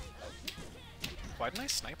 Why didn't I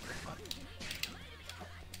sniper? What?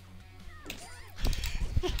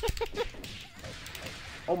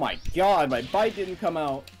 Oh my god, my bite didn't come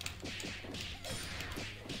out.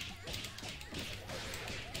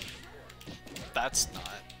 That's not.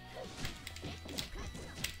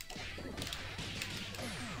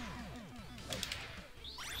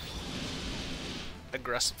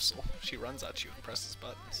 Aggressive soul. She runs at you and presses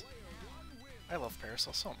buttons. I love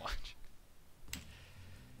Parasol so much.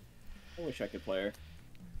 I wish I could play her.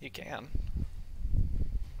 You can.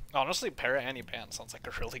 Honestly, Para and Ban sounds like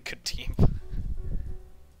a really good team.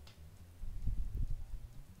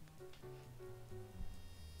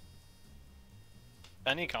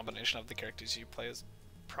 Any combination of the characters you play is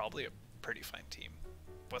probably a pretty fine team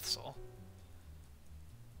with Soul.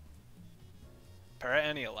 Para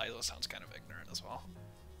and Eliza sounds kind of ignorant as well.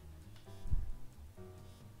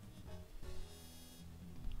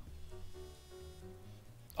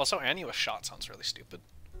 Also, Annie with shot sounds really stupid.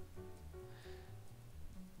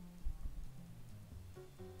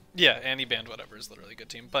 Yeah, Annie banned whatever is literally a good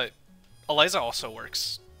team, but Eliza also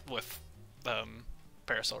works with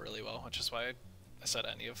Parasol really well, which is why I said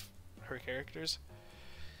any of her characters.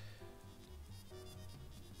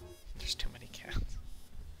 There's too many cats.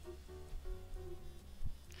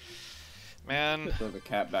 Man, Could throw the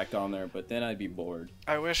cat back on there, but then I'd be bored.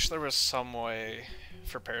 I wish there was some way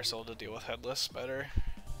for Parasol to deal with Headless better.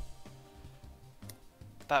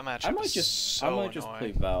 That matchup I might is just so play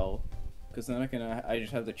annoying. Val, because then I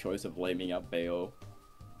just have the choice of laming up Bayo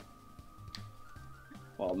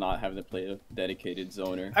while not having to play a dedicated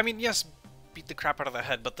zoner. I mean, yes, beat the crap out of the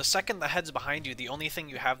head, but the second the head's behind you, the only thing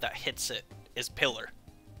you have that hits it is Pillar.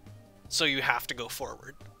 So you have to go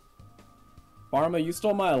forward. Pharma, you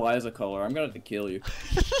stole my Eliza color. I'm gonna have to kill you.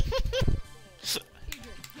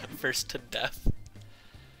 First to death.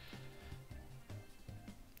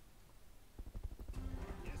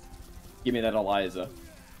 Give me that Eliza.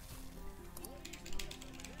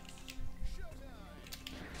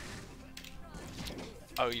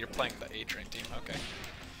 Oh, you're playing the A-Train team, okay.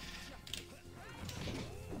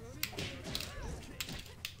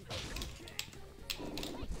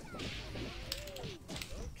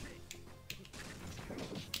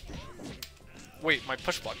 Wait, my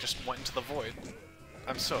push block just went into the void.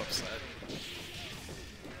 I'm so upset.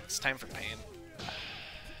 It's time for pain.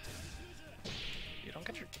 You don't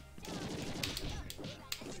get your...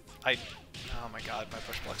 Oh my god, my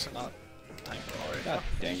push blocks are not timed at all right God now.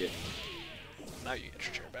 dang it. Now you get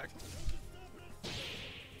your chair back.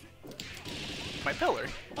 My pillar?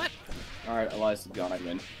 What? Alright, Eliza's gone, I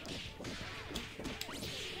win.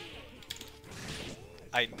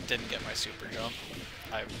 I didn't get my super jump.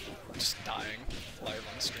 I'm just dying live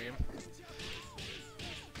on stream.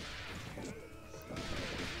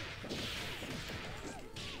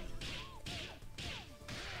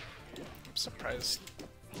 I'm surprised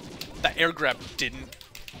that air grab didn't.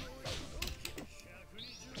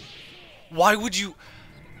 Why would you?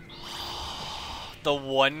 The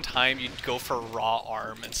one time you'd go for raw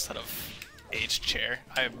arm instead of H chair.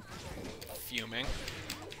 I'm fuming.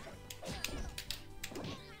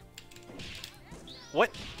 What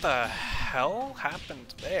the hell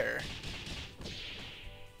happened there?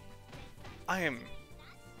 Did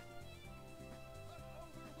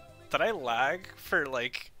I lag for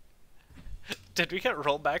like... Did we get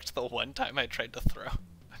rolled back to the one time I tried to throw?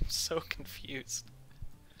 I'm so confused.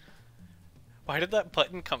 Why did that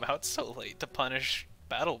button come out so late to punish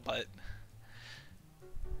Battle Butt?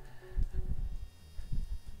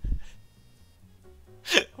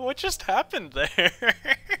 What just happened there?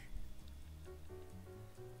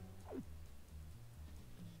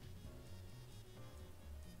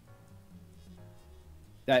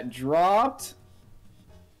 That dropped?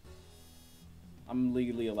 I'm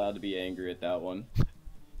legally allowed to be angry at that one.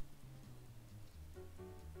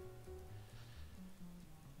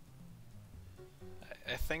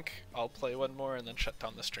 I think I'll play one more and then shut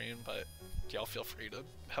down the stream, but y'all feel free to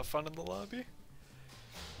have fun in the lobby.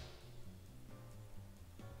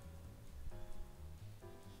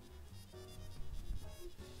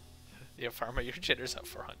 Yeah, Pharma, your jitter's at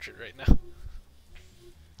 400 right now.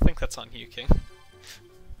 I think that's on you, King.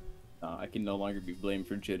 I can no longer be blamed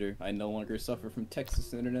for jitter. I no longer suffer from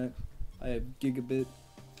Texas internet. I have gigabit.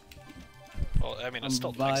 Well, I mean, I'm it's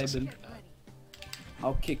still Texas vibing. internet.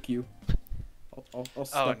 I'll kick you. I'll Oh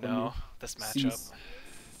step on no, you. this matchup. Cease.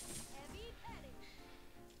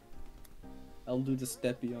 I'll do the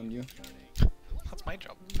steppy on you. That's my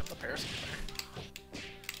job. I'm the Paris player.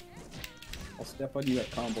 I'll step on you at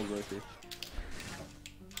combo breaker.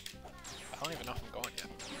 I don't even know if I'm going yet.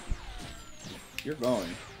 You're going.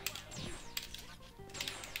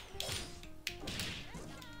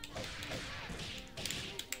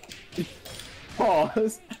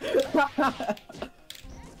 Pause.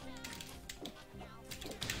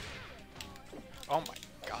 Oh my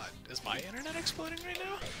god, is my internet exploding right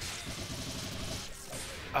now?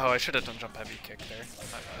 Oh, I should have done jump heavy kick there.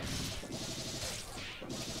 My bad.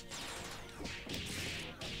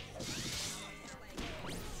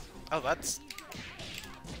 Oh, that's...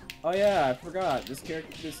 Oh yeah, I forgot. This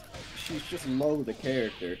character, she's just low the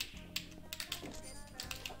character.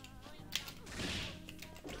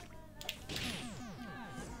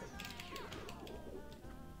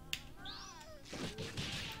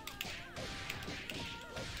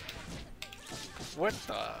 What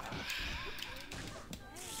the...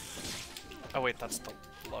 Oh wait, that's the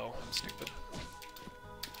low. I'm stupid.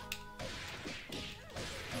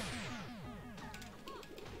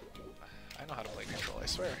 I know how to play control, I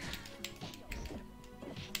swear.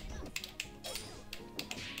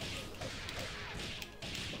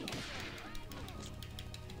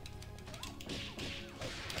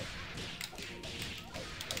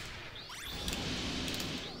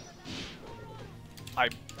 I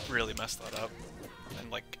really messed that up in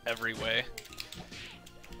like every way.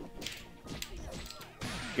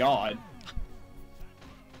 God.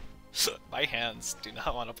 My hands do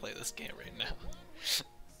not want to play this game right now.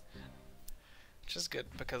 Which is good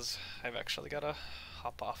because I've actually got to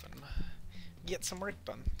hop off and get some work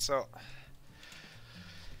done. So,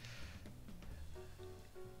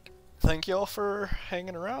 thank y'all for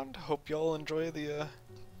hanging around. Hope y'all enjoy the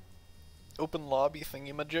open lobby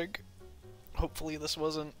thingy-majig. Hopefully this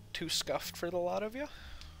wasn't too scuffed for the lot of you.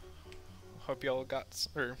 Hope y'all got,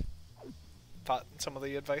 or thought some of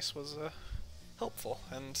the advice was helpful.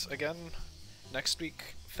 And again, next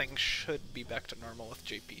week things should be back to normal with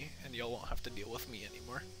JP, and y'all won't have to deal with me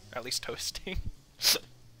anymore. At least hosting.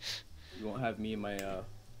 You won't have me in my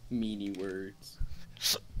meanie words.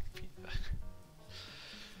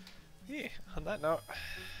 Yeah, on that note,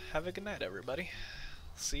 have a good night, everybody.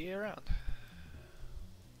 See you around.